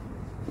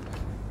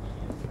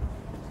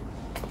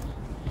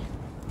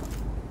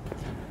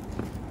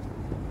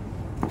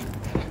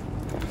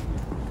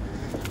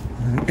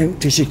 An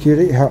empty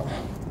security hut.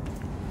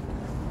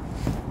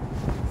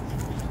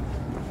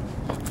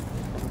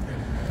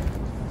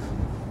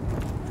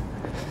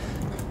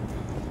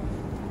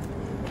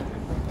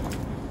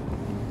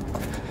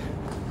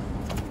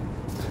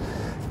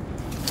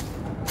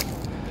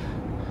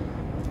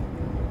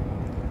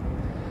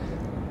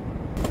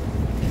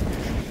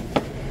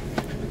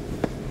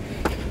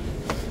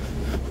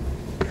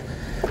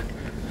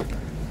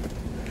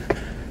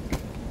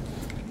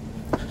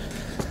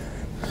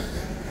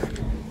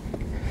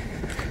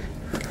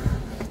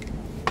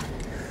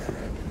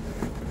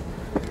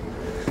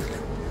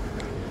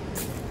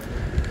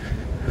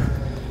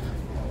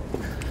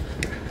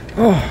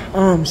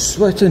 I'm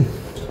sweating.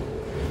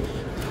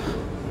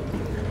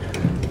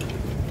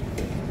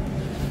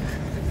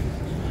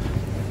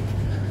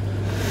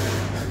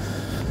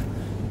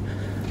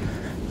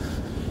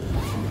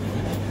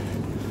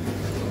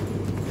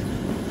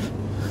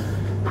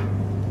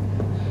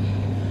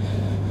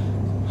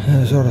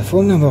 There's all the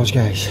phone numbers,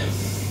 guys.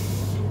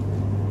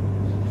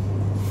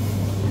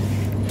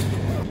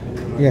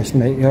 Yes,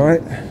 mate, you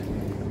alright?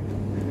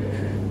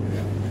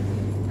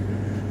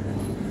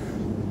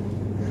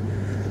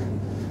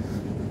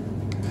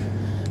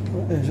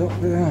 What is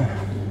up there?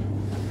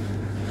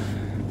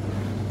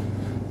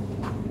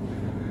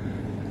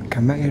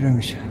 Committee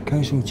rooms,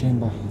 council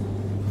chamber.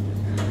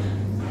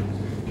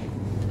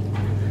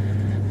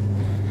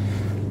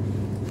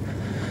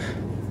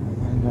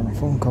 I'm on a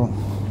phone call.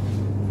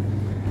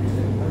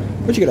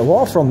 Where'd you get the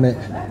water from, mate?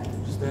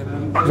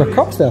 There's a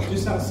cup there.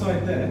 Just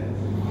outside there.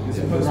 Is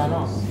it supposed to?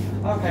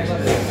 Okay, so I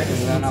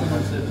just ran up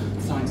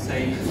to sign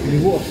say. Any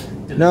water?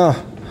 No.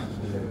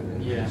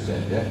 Yeah.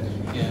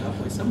 Yeah, I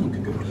thought someone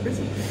could go to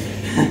prison.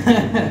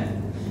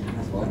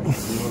 That's fine.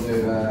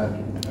 You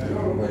want to,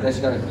 well, let's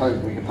go and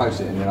post, we can post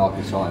it and then I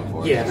can sign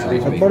for it.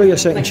 Yeah, I'll borrow your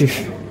second, Chief.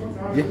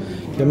 Yeah.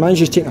 Your man's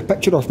just taking a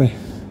picture of me,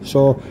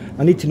 so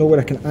I need to know where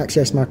I can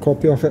access my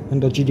copy of it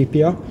under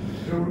GDPR.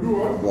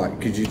 Right,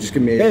 could you just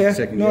give me a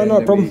second? No,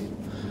 no problem.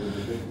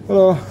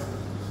 Hello.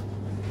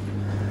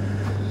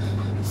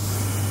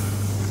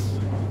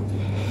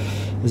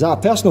 Is that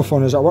a personal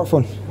phone or is that a work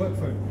phone? Work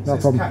phone. No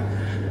problem.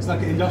 It's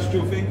like an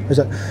industrial thing. Is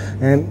it?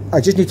 I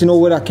just need to know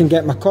where I can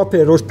get my copy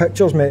of those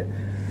pictures, mate,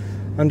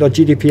 under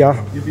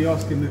GDPR. You'll be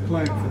asking the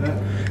client for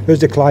that. Who's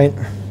the client?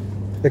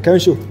 The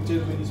council?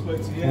 Gentleman you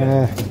spoke to,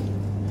 yeah.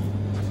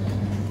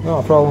 Not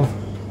a problem.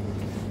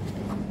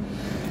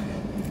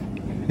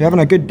 You having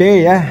a good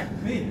day, yeah?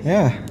 Me?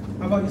 Yeah.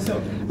 How about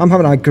yourself? I'm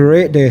having a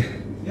great day.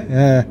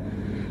 Yeah?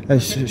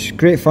 It's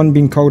great fun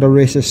being called a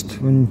racist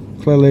when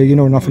clearly you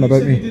know nothing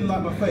about me. You didn't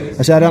like my face.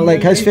 I said I didn't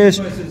like his face.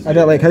 I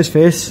didn't like his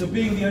face. So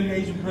being the only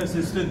Asian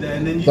person stood there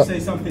and then you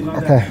say something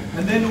like that.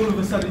 And then all of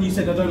a sudden you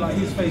said I don't like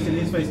his face and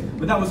his face.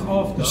 But that was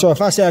after. So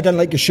if I say I didn't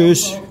like your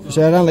shoes,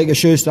 say I didn't like your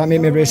shoes, that made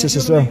me racist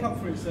as well.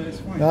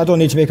 I don't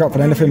need to make up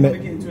for anything,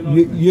 mate.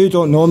 You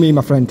don't know me,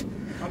 my friend.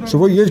 So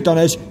what you've done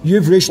is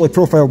you've racially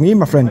profiled me,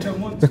 my friend,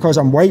 because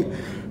I'm white.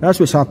 That's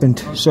what's happened.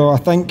 So I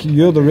think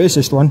you're the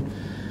racist one.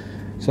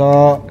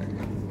 So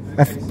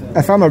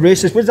if I'm a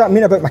racist, what does that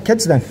mean about my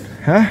kids then?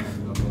 Huh?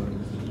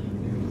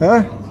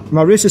 Huh? Am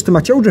I racist to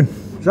my children?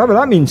 Is that what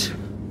that means?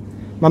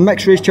 My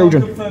mixed race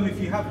children. Confirm if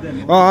you have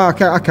them. Oh, I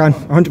can,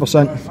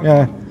 100%.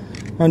 Yeah,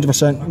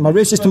 100%. Am I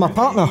racist to my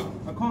partner?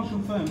 I can't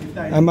confirm if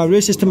that is. Am I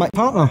racist to my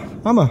partner?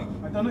 Am I?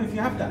 I don't know if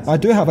you have that. I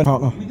do have a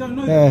partner. We don't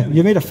know. Yeah,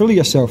 you made a fool of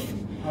yourself.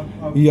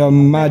 You're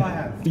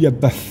mad. You're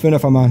buffoon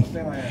of a man.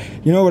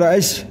 You know what it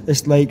is?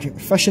 It's like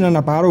fishing in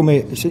a barrel,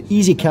 mate. It's an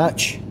easy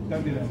catch.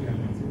 Don't do that.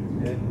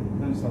 Yeah,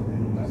 don't stop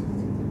doing that.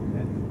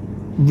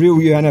 Yeah.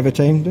 Reel you in every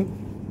time, don't?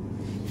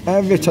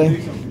 Every time.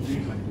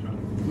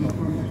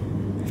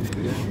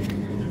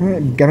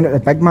 Giving it the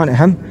big man to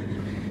him.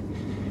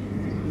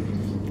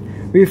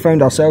 We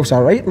found ourselves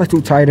a right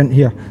little tyrant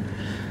here.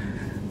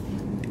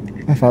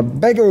 With a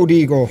big old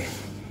ego.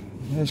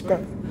 It's got...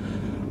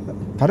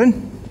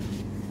 Pardon?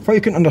 I thought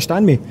you couldn't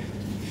understand me.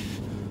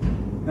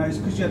 No, it's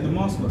because you had the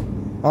mask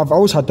on. I've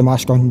always had the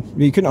mask on.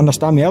 You couldn't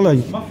understand me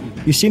earlier.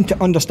 You seem to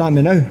understand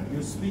me now.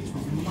 Your speech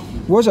was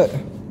muffled. Was it?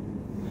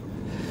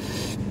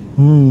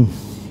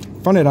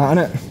 Funny that,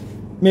 innit?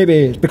 Maybe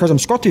it's because I'm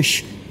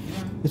Scottish.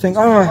 You think,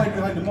 oh... Hide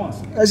behind the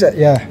mask. Is it?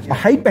 Yeah. I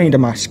hide behind a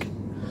mask.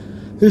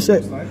 Who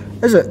said?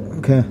 Is it?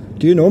 Okay.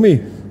 Do you know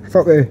me? I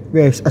thought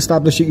we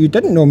established that you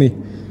didn't know me.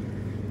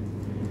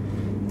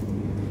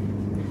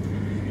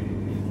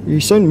 You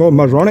sound more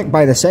moronic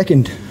by the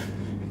second.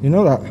 You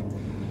know that.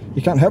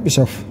 You can't help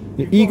yourself.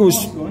 Your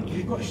ego's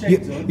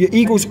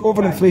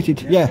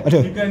overinflated. Yeah, I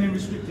do. You're going in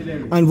restricted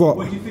areas. And what?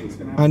 What do you think's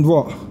going to happen? And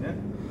what? Yeah?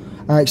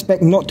 I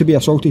expect not to be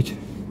assaulted.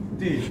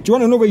 Do you? Do you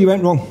want to know where you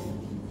went wrong?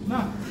 No.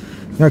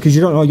 No, because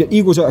you don't know. Your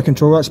ego's out of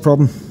control. That's the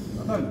problem.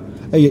 I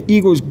don't. Your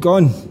ego's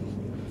gone.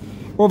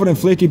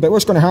 Overinflated. But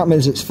what's going to happen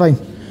is it's fine.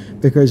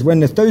 Because when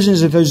the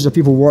thousands and thousands of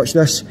people watch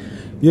this,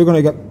 you're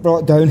going to get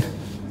brought down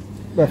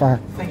with a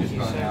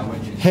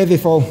heavy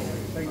fall.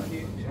 Thank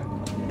you.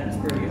 That's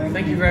brilliant.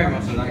 Thank you very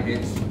much. So that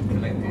gets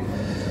collected.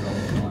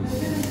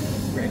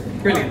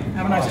 Brilliant.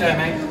 Have a nice day,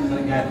 mate.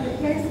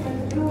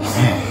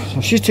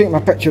 So she's taking my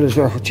picture as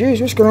well. Jeez,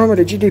 what's going on with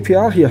the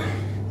GDPR here?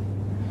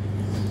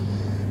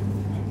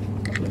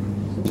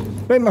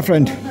 Right, my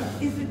friend.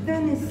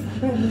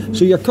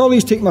 So your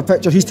colleague's taking my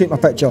picture, he's taking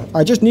my picture.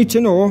 I just need to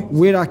know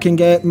where I can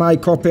get my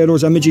copy of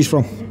those images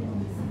from.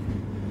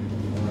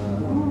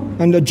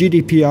 Under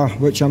GDPR,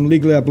 which I'm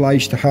legally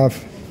obliged to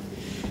have.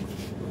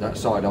 That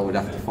side I would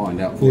have to find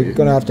out for you. You're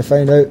going to have to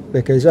find out,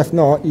 because if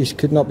not, you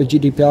could not be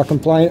GDPR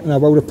compliant, and I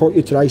will report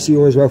you to the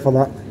ICO as well for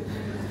that.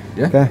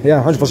 Yeah? Okay,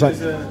 yeah, 100%.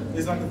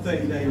 There's like a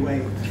 30-day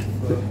wait.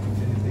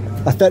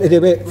 A 30-day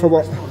wait for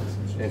what?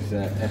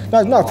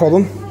 That's not a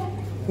problem.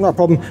 Not a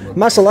problem.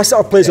 My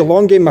solicitor plays a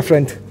long game, my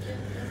friend.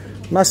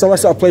 My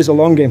solicitor plays a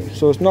long game,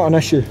 so it's not an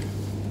issue.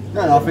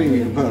 No, I think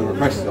you can put a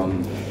request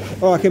on.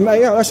 Oh, I can.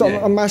 Yeah, that's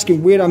what I'm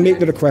asking. Where I make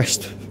the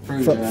request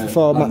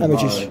for my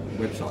images.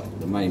 Website,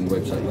 the main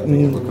website.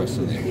 You can request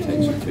on it.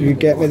 Takes you to. You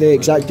get me the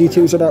exact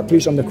details of that,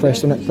 please, on the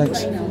request on it.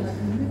 Thanks.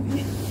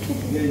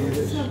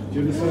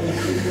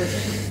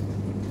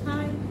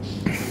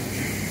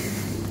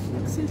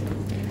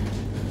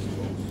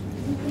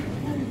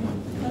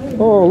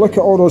 Oh, look at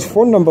all those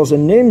phone numbers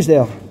and names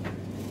there.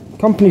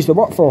 Companies to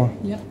work for.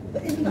 Yeah.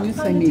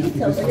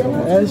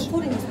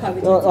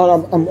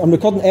 I'm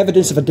recording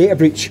evidence of a data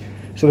breach,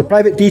 so the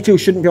private details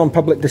shouldn't be on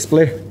public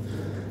display.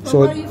 So,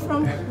 where are you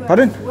from?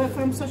 Pardon? We're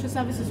from social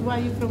services. Where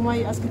are you from? Why are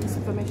you asking this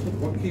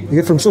information?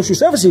 You're from social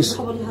services?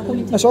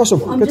 That's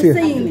awesome. I'm Good just to you.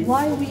 saying,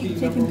 why are we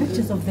taking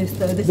pictures of this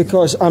though?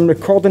 Because I'm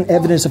recording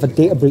evidence of a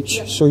data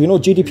breach. So you know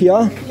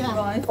GDPR? Yeah.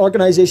 Right.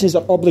 Organisations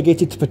are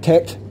obligated to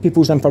protect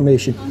people's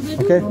information.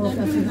 Okay?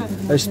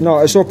 It's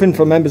not. It's open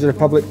for members of the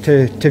public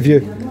to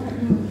view.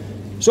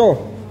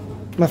 So,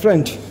 my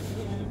friend,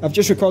 I've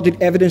just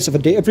recorded evidence of a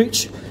data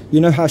breach. You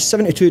now have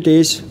 72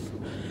 days,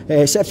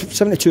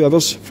 72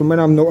 hours from when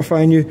I'm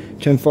notifying you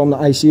to inform the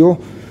ICO,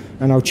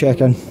 and I'll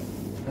check in.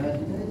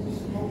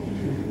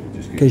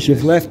 Because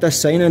you've left this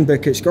sign-in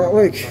book, it's got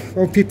like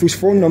all people's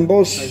phone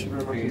numbers.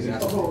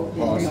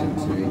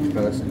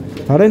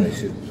 Pardon?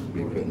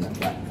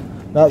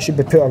 That should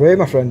be put away,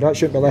 my friend. That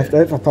shouldn't be left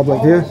out for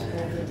public view.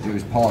 It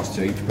was passed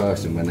to each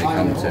person when they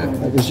come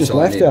to. It was just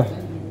left there.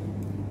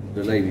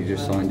 The lady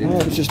just signed in. Oh,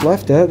 it was just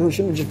left there. It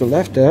shouldn't have just been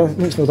left there. It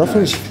makes no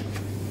difference.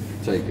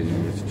 Taken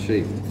as a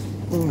sheet.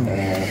 We've got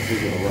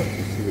to work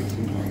for 2 weeks,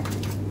 haven't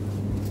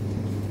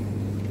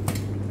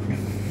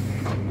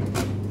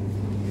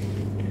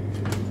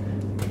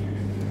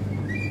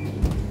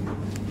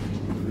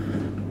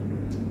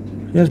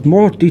we? There's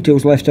more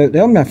details left out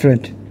there, my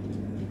friend.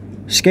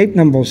 Skype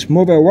numbers,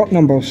 mobile work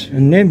numbers,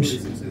 and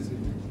names.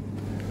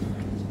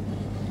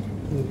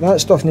 That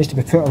stuff needs to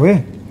be put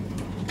away.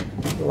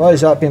 Why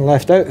is that being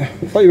left out? I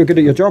thought you were good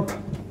at your job.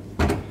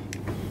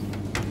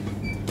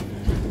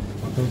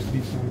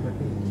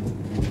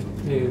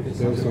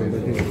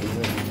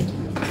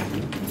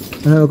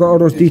 And I've got all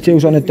those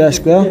details on the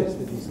desk there.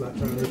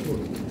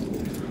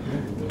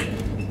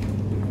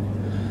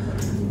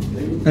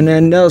 And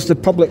then there's the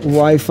public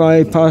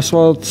Wi-Fi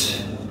password.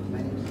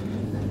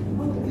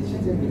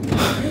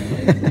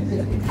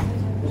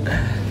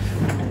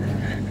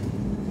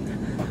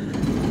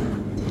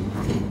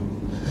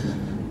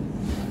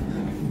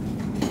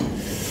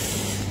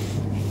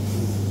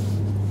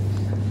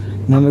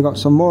 And then we've got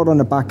some more on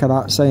the back of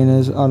that sign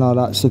is, oh no,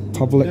 that's the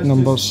public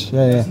numbers.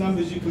 Yeah, That's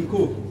numbers you can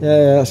call.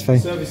 Yeah, that's fine.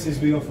 Services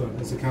we offer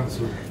as a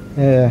council.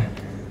 Yeah.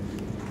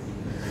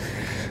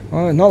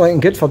 Well, not looking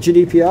good for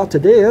GDPR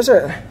today, is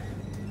it?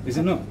 Is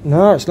it not?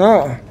 No, it's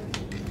not.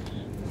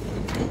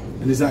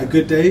 And is that a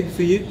good day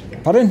for you?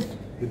 Pardon?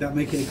 Would that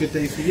make it a good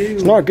day for you?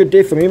 It's not a good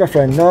day for me, my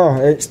friend. No,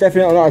 it's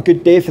definitely not a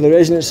good day for the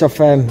residents of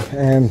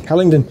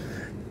Hillingdon.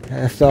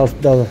 If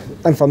their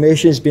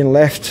information's been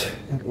left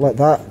like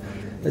that,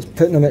 it's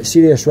putting them at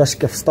serious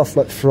risk of stuff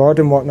like fraud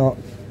and whatnot.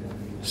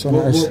 So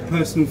what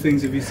personal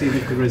things have you seen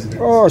of the residents?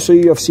 Oh, so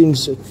you have seen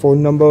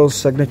phone numbers,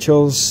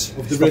 signatures,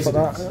 of the stuff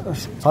residents? like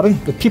that.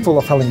 Pardon? The people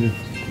of Hillingdon.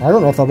 I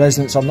don't know if they're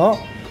residents or not.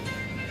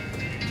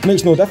 It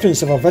makes no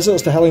difference if they're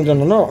visitors to Hillingdon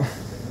or not.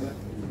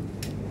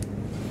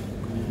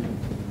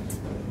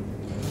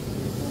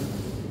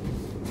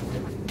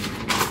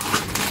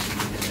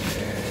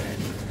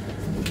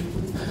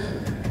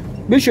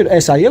 Where's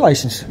your SIA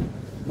licence?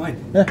 Mine?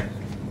 Yeah.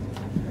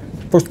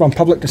 Supposed to be on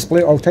public display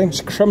at all times.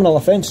 It's a criminal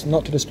offence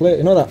not to display it,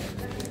 you know that?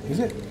 Is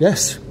it?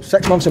 Yes.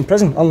 6 months in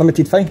prison,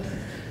 unlimited fine.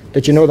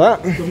 Did you know that?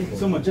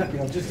 It's on my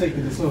jacket, I've just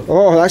taken this off.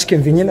 Oh, that's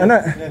convenient, isn't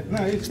it? Yeah.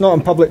 No, it's not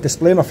on public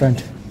display, my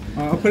friend.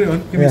 I'll put it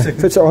on, give me a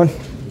second. Put it on.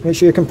 Make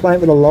sure you're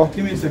compliant with the law.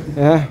 Give me a second.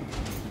 Yeah.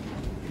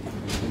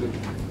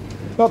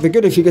 That'd be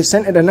good if you get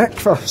sent to the Nick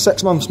for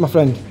 6 months, my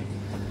friend.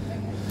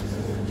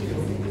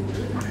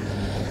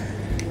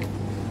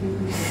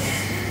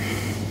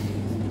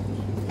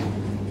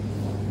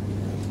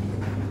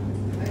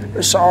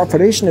 What sort of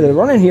operation are they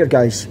running here,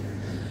 guys?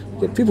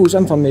 Get people's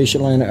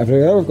information lying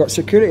everywhere. We've got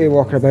security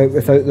walking about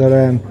without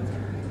their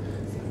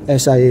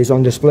SIAs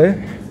on display.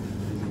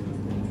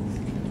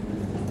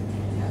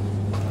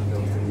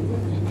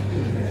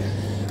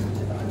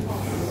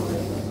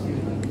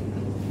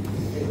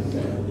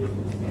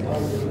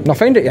 Not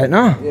found it yet,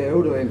 no? Yeah,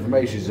 all the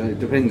information, it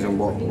depends on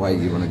what way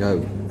you want to go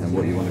and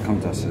what you want to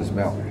contact us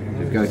about.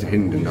 If you go to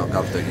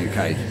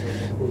hillingdon.gov.uk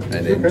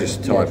and then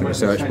just type in the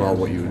search bar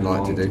what you would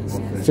like to do.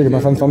 Freedom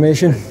of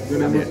information.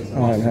 Yeah.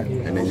 Alright,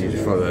 mate. And then you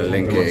just follow the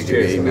link here, give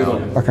your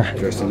email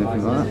address and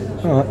everything like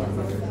that.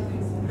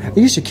 Alright. Are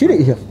you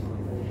security here?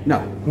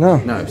 No. No?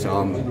 No, so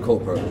I'm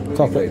corporate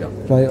leader.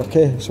 Right,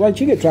 okay. So why did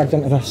you get dragged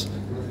into this?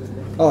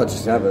 Oh,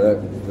 just have a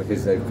look,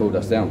 because they've called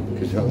us down.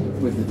 Because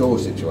with the door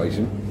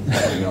situation,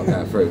 we're not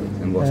going through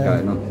and what's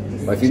going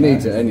on. But if you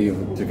need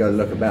to go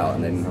look about,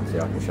 and then obviously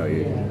I can show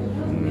you.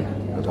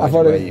 I've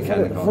already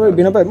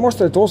been about. Most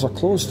of the doors are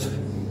closed.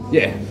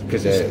 Yeah,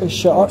 because they're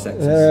shut up.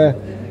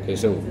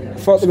 It's all. I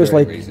thought there was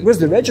like, where's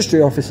the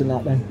registry office in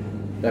that then?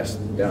 That's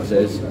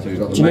downstairs. So you've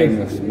got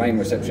the main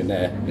reception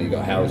there, and you've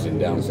got housing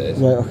downstairs.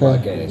 Right, okay. But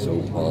again, it's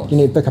all part. Do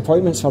you need big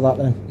appointments for that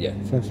then? Yeah.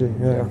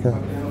 Yeah, okay.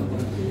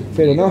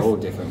 Fair enough. All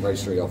different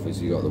registry office.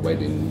 You got the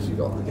weddings. You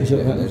got. Is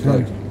it?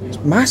 It's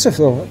massive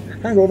though. I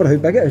can't go over how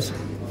big it is.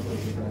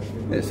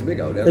 Yeah, it's a big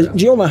old area.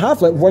 Do you only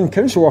have like one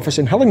council office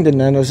in Hillingdon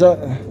then? Is that?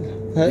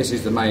 This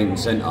is the main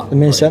centre. The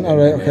main centre,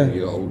 right? Okay.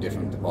 You've got all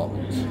different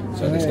departments.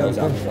 So this goes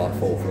up to like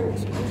 4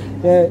 floors.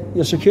 Yeah,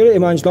 your security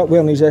man's not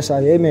wearing his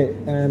SIA, mate.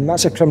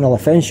 That's a criminal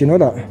offence, you know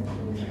that?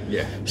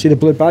 Yeah. See the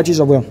blue badges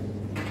I wear?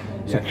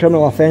 It's a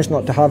criminal offence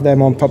not to have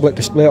them on public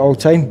display at all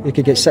time. You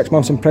could get 6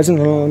 months in prison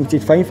and a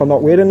limited fine for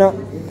not wearing that.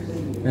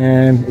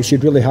 He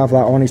should really have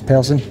that on his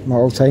person at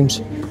all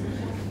times.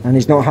 And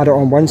he's not had it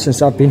on once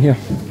since I've been here.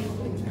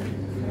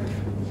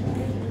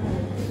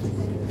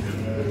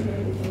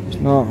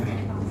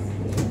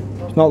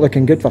 It's not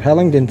looking good for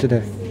Hillingdon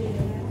today.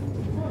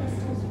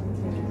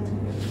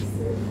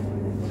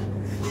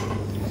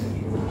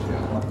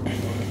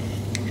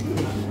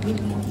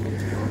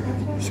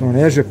 So it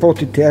is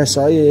reported to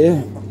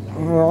SIA.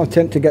 I'll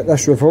attempt to get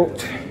this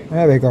revoked.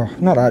 There we go.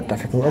 Not that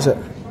difficult, is it?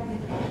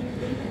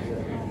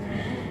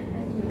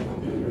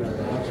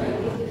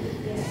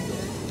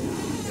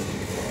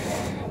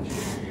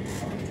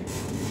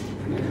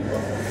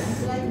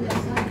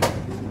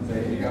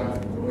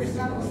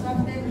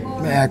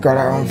 Yeah, I got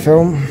it on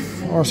film.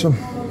 Awesome.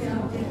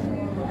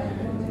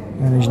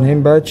 And his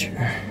name badge.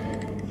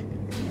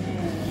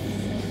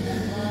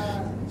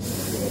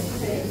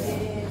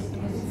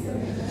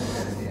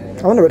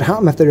 I wonder what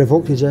happened if they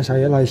revoked his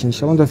SIA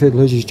licence. I wonder if he'd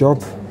lose his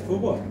job. For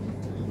what?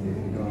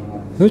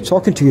 Who's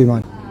talking to you,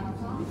 man?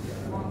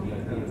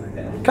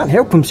 Can't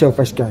help himself,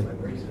 this guy.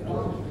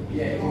 Oh,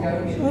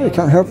 he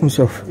can't help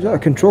himself. He's out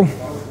of control.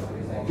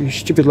 You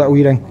stupid little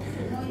earring.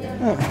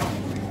 Ah.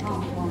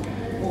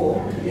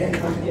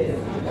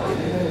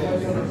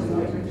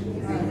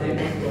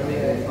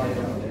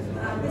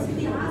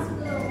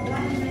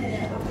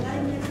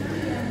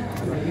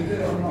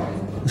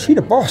 Is he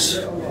the boss?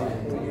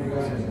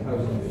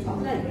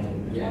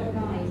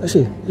 Is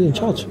he? He's in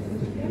charge.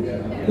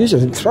 He's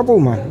in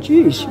trouble, man.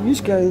 Jeez, these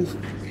guys.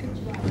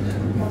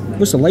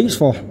 What's the lights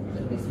for?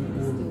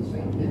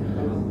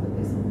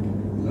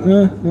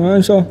 Yeah, no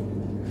answer.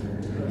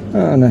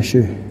 Not an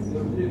issue.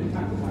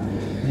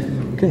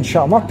 Couldn't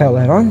shut him up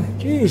earlier on.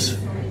 Jeez.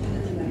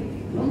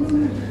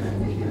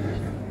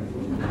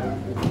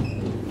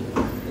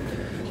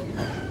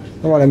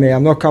 Don't worry, mate.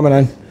 I'm not coming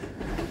in.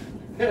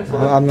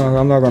 I'm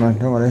not going in.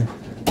 Don't worry.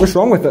 What's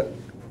wrong with it?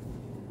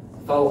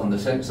 Fault on the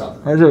sensor.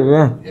 Is it?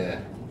 Yeah. Yeah.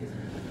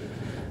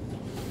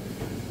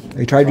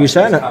 You tried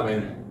resetting it?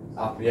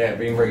 Up, yeah,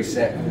 being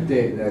reset.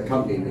 The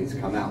company needs to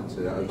come out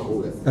to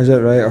overhaul it. Is it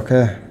right?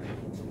 Okay.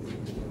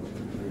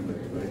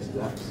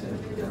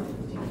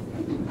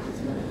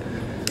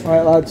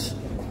 Alright, lads.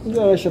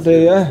 Yeah, I should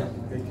do, yeah.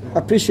 I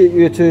appreciate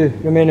you two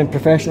remaining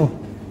professional.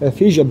 If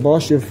he's your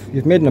boss,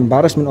 you've made an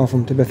embarrassment of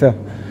him, to be fair.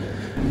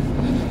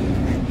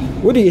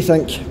 What do you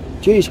think?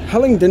 Jeez,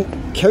 Hillingdon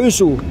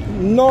Council,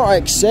 not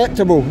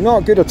acceptable,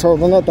 not good at all.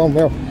 They're not done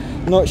well.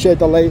 Not shed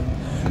the light,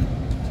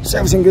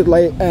 selves in good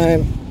light.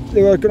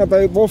 They were going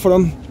about, both of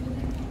them,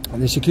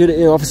 the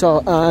security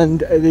officer and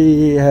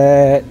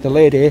the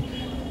lady,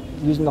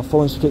 using their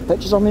phones to take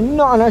pictures of me.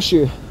 Not an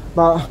issue,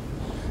 but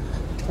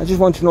I just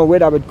want to know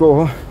where I would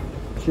go.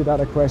 Should I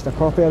request a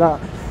copy of that?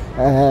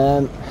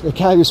 The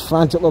guy was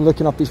frantically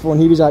looking up his phone.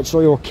 He was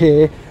actually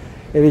okay.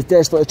 He was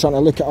desperately trying to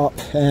look it up.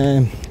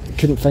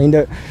 Couldn't find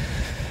it.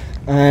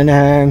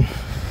 And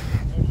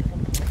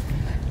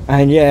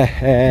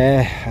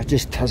yeah, I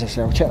just, as I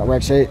said, I'll check the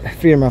website,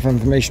 freedom of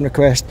information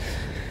request.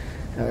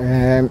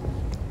 And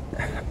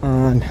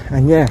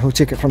yeah, we'll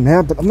take it from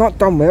there. But I'm not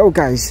done well,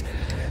 guys.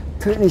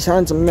 Putting his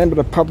hands on a member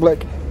of the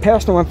public,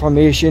 personal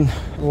information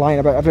lying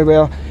about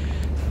everywhere.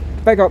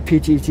 Big up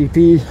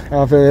PTTP.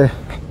 I've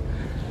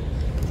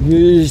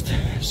used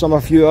some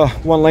of your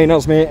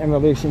one-liners, mate, in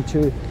relation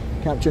to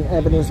capturing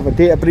evidence of a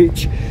data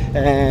breach.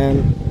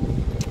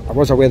 I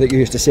was aware that you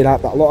used to say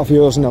that, but a lot of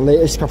yours in the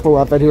latest couple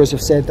of videos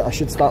have said that I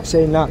should start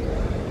saying that.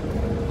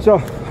 So,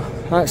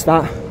 that's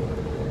that.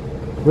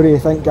 What do you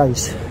think,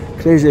 guys?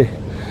 Crazy.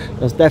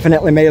 There's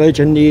definitely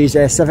mileage in these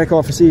civic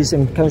offices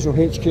and council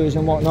HQs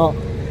and whatnot,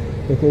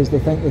 because they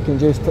think they can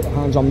just put their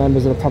hands on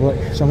members of the public.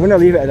 So I'm going to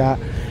leave it at that.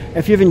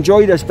 If you've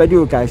enjoyed this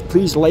video, guys,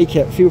 please like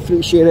it, feel free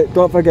to share it.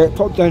 Don't forget,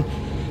 pop down,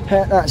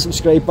 hit that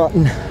subscribe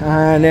button,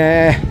 and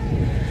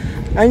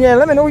yeah,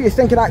 let me know what you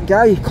think of that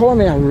guy calling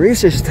me a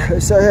racist.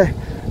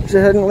 I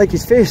didn't like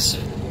his face.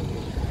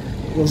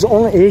 He was the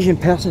only Asian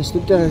person who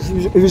stood there.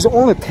 He was the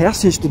only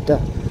person who stood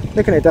there,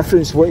 making a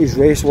difference what his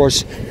race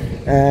was.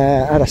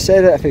 And I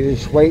said it, if he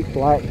was white,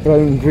 black,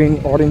 brown,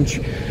 green, orange.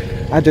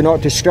 I do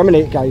not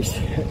discriminate, guys.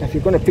 If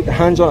you're going to put your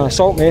hands on and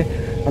assault me,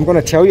 I'm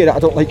going to tell you that I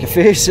don't like your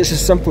face. It's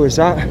as simple as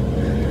that.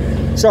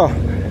 So,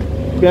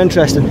 be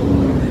interesting.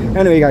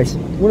 Anyway, guys,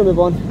 I'm going to move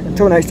on.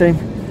 Until next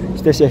time,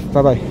 stay safe.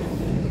 Bye bye.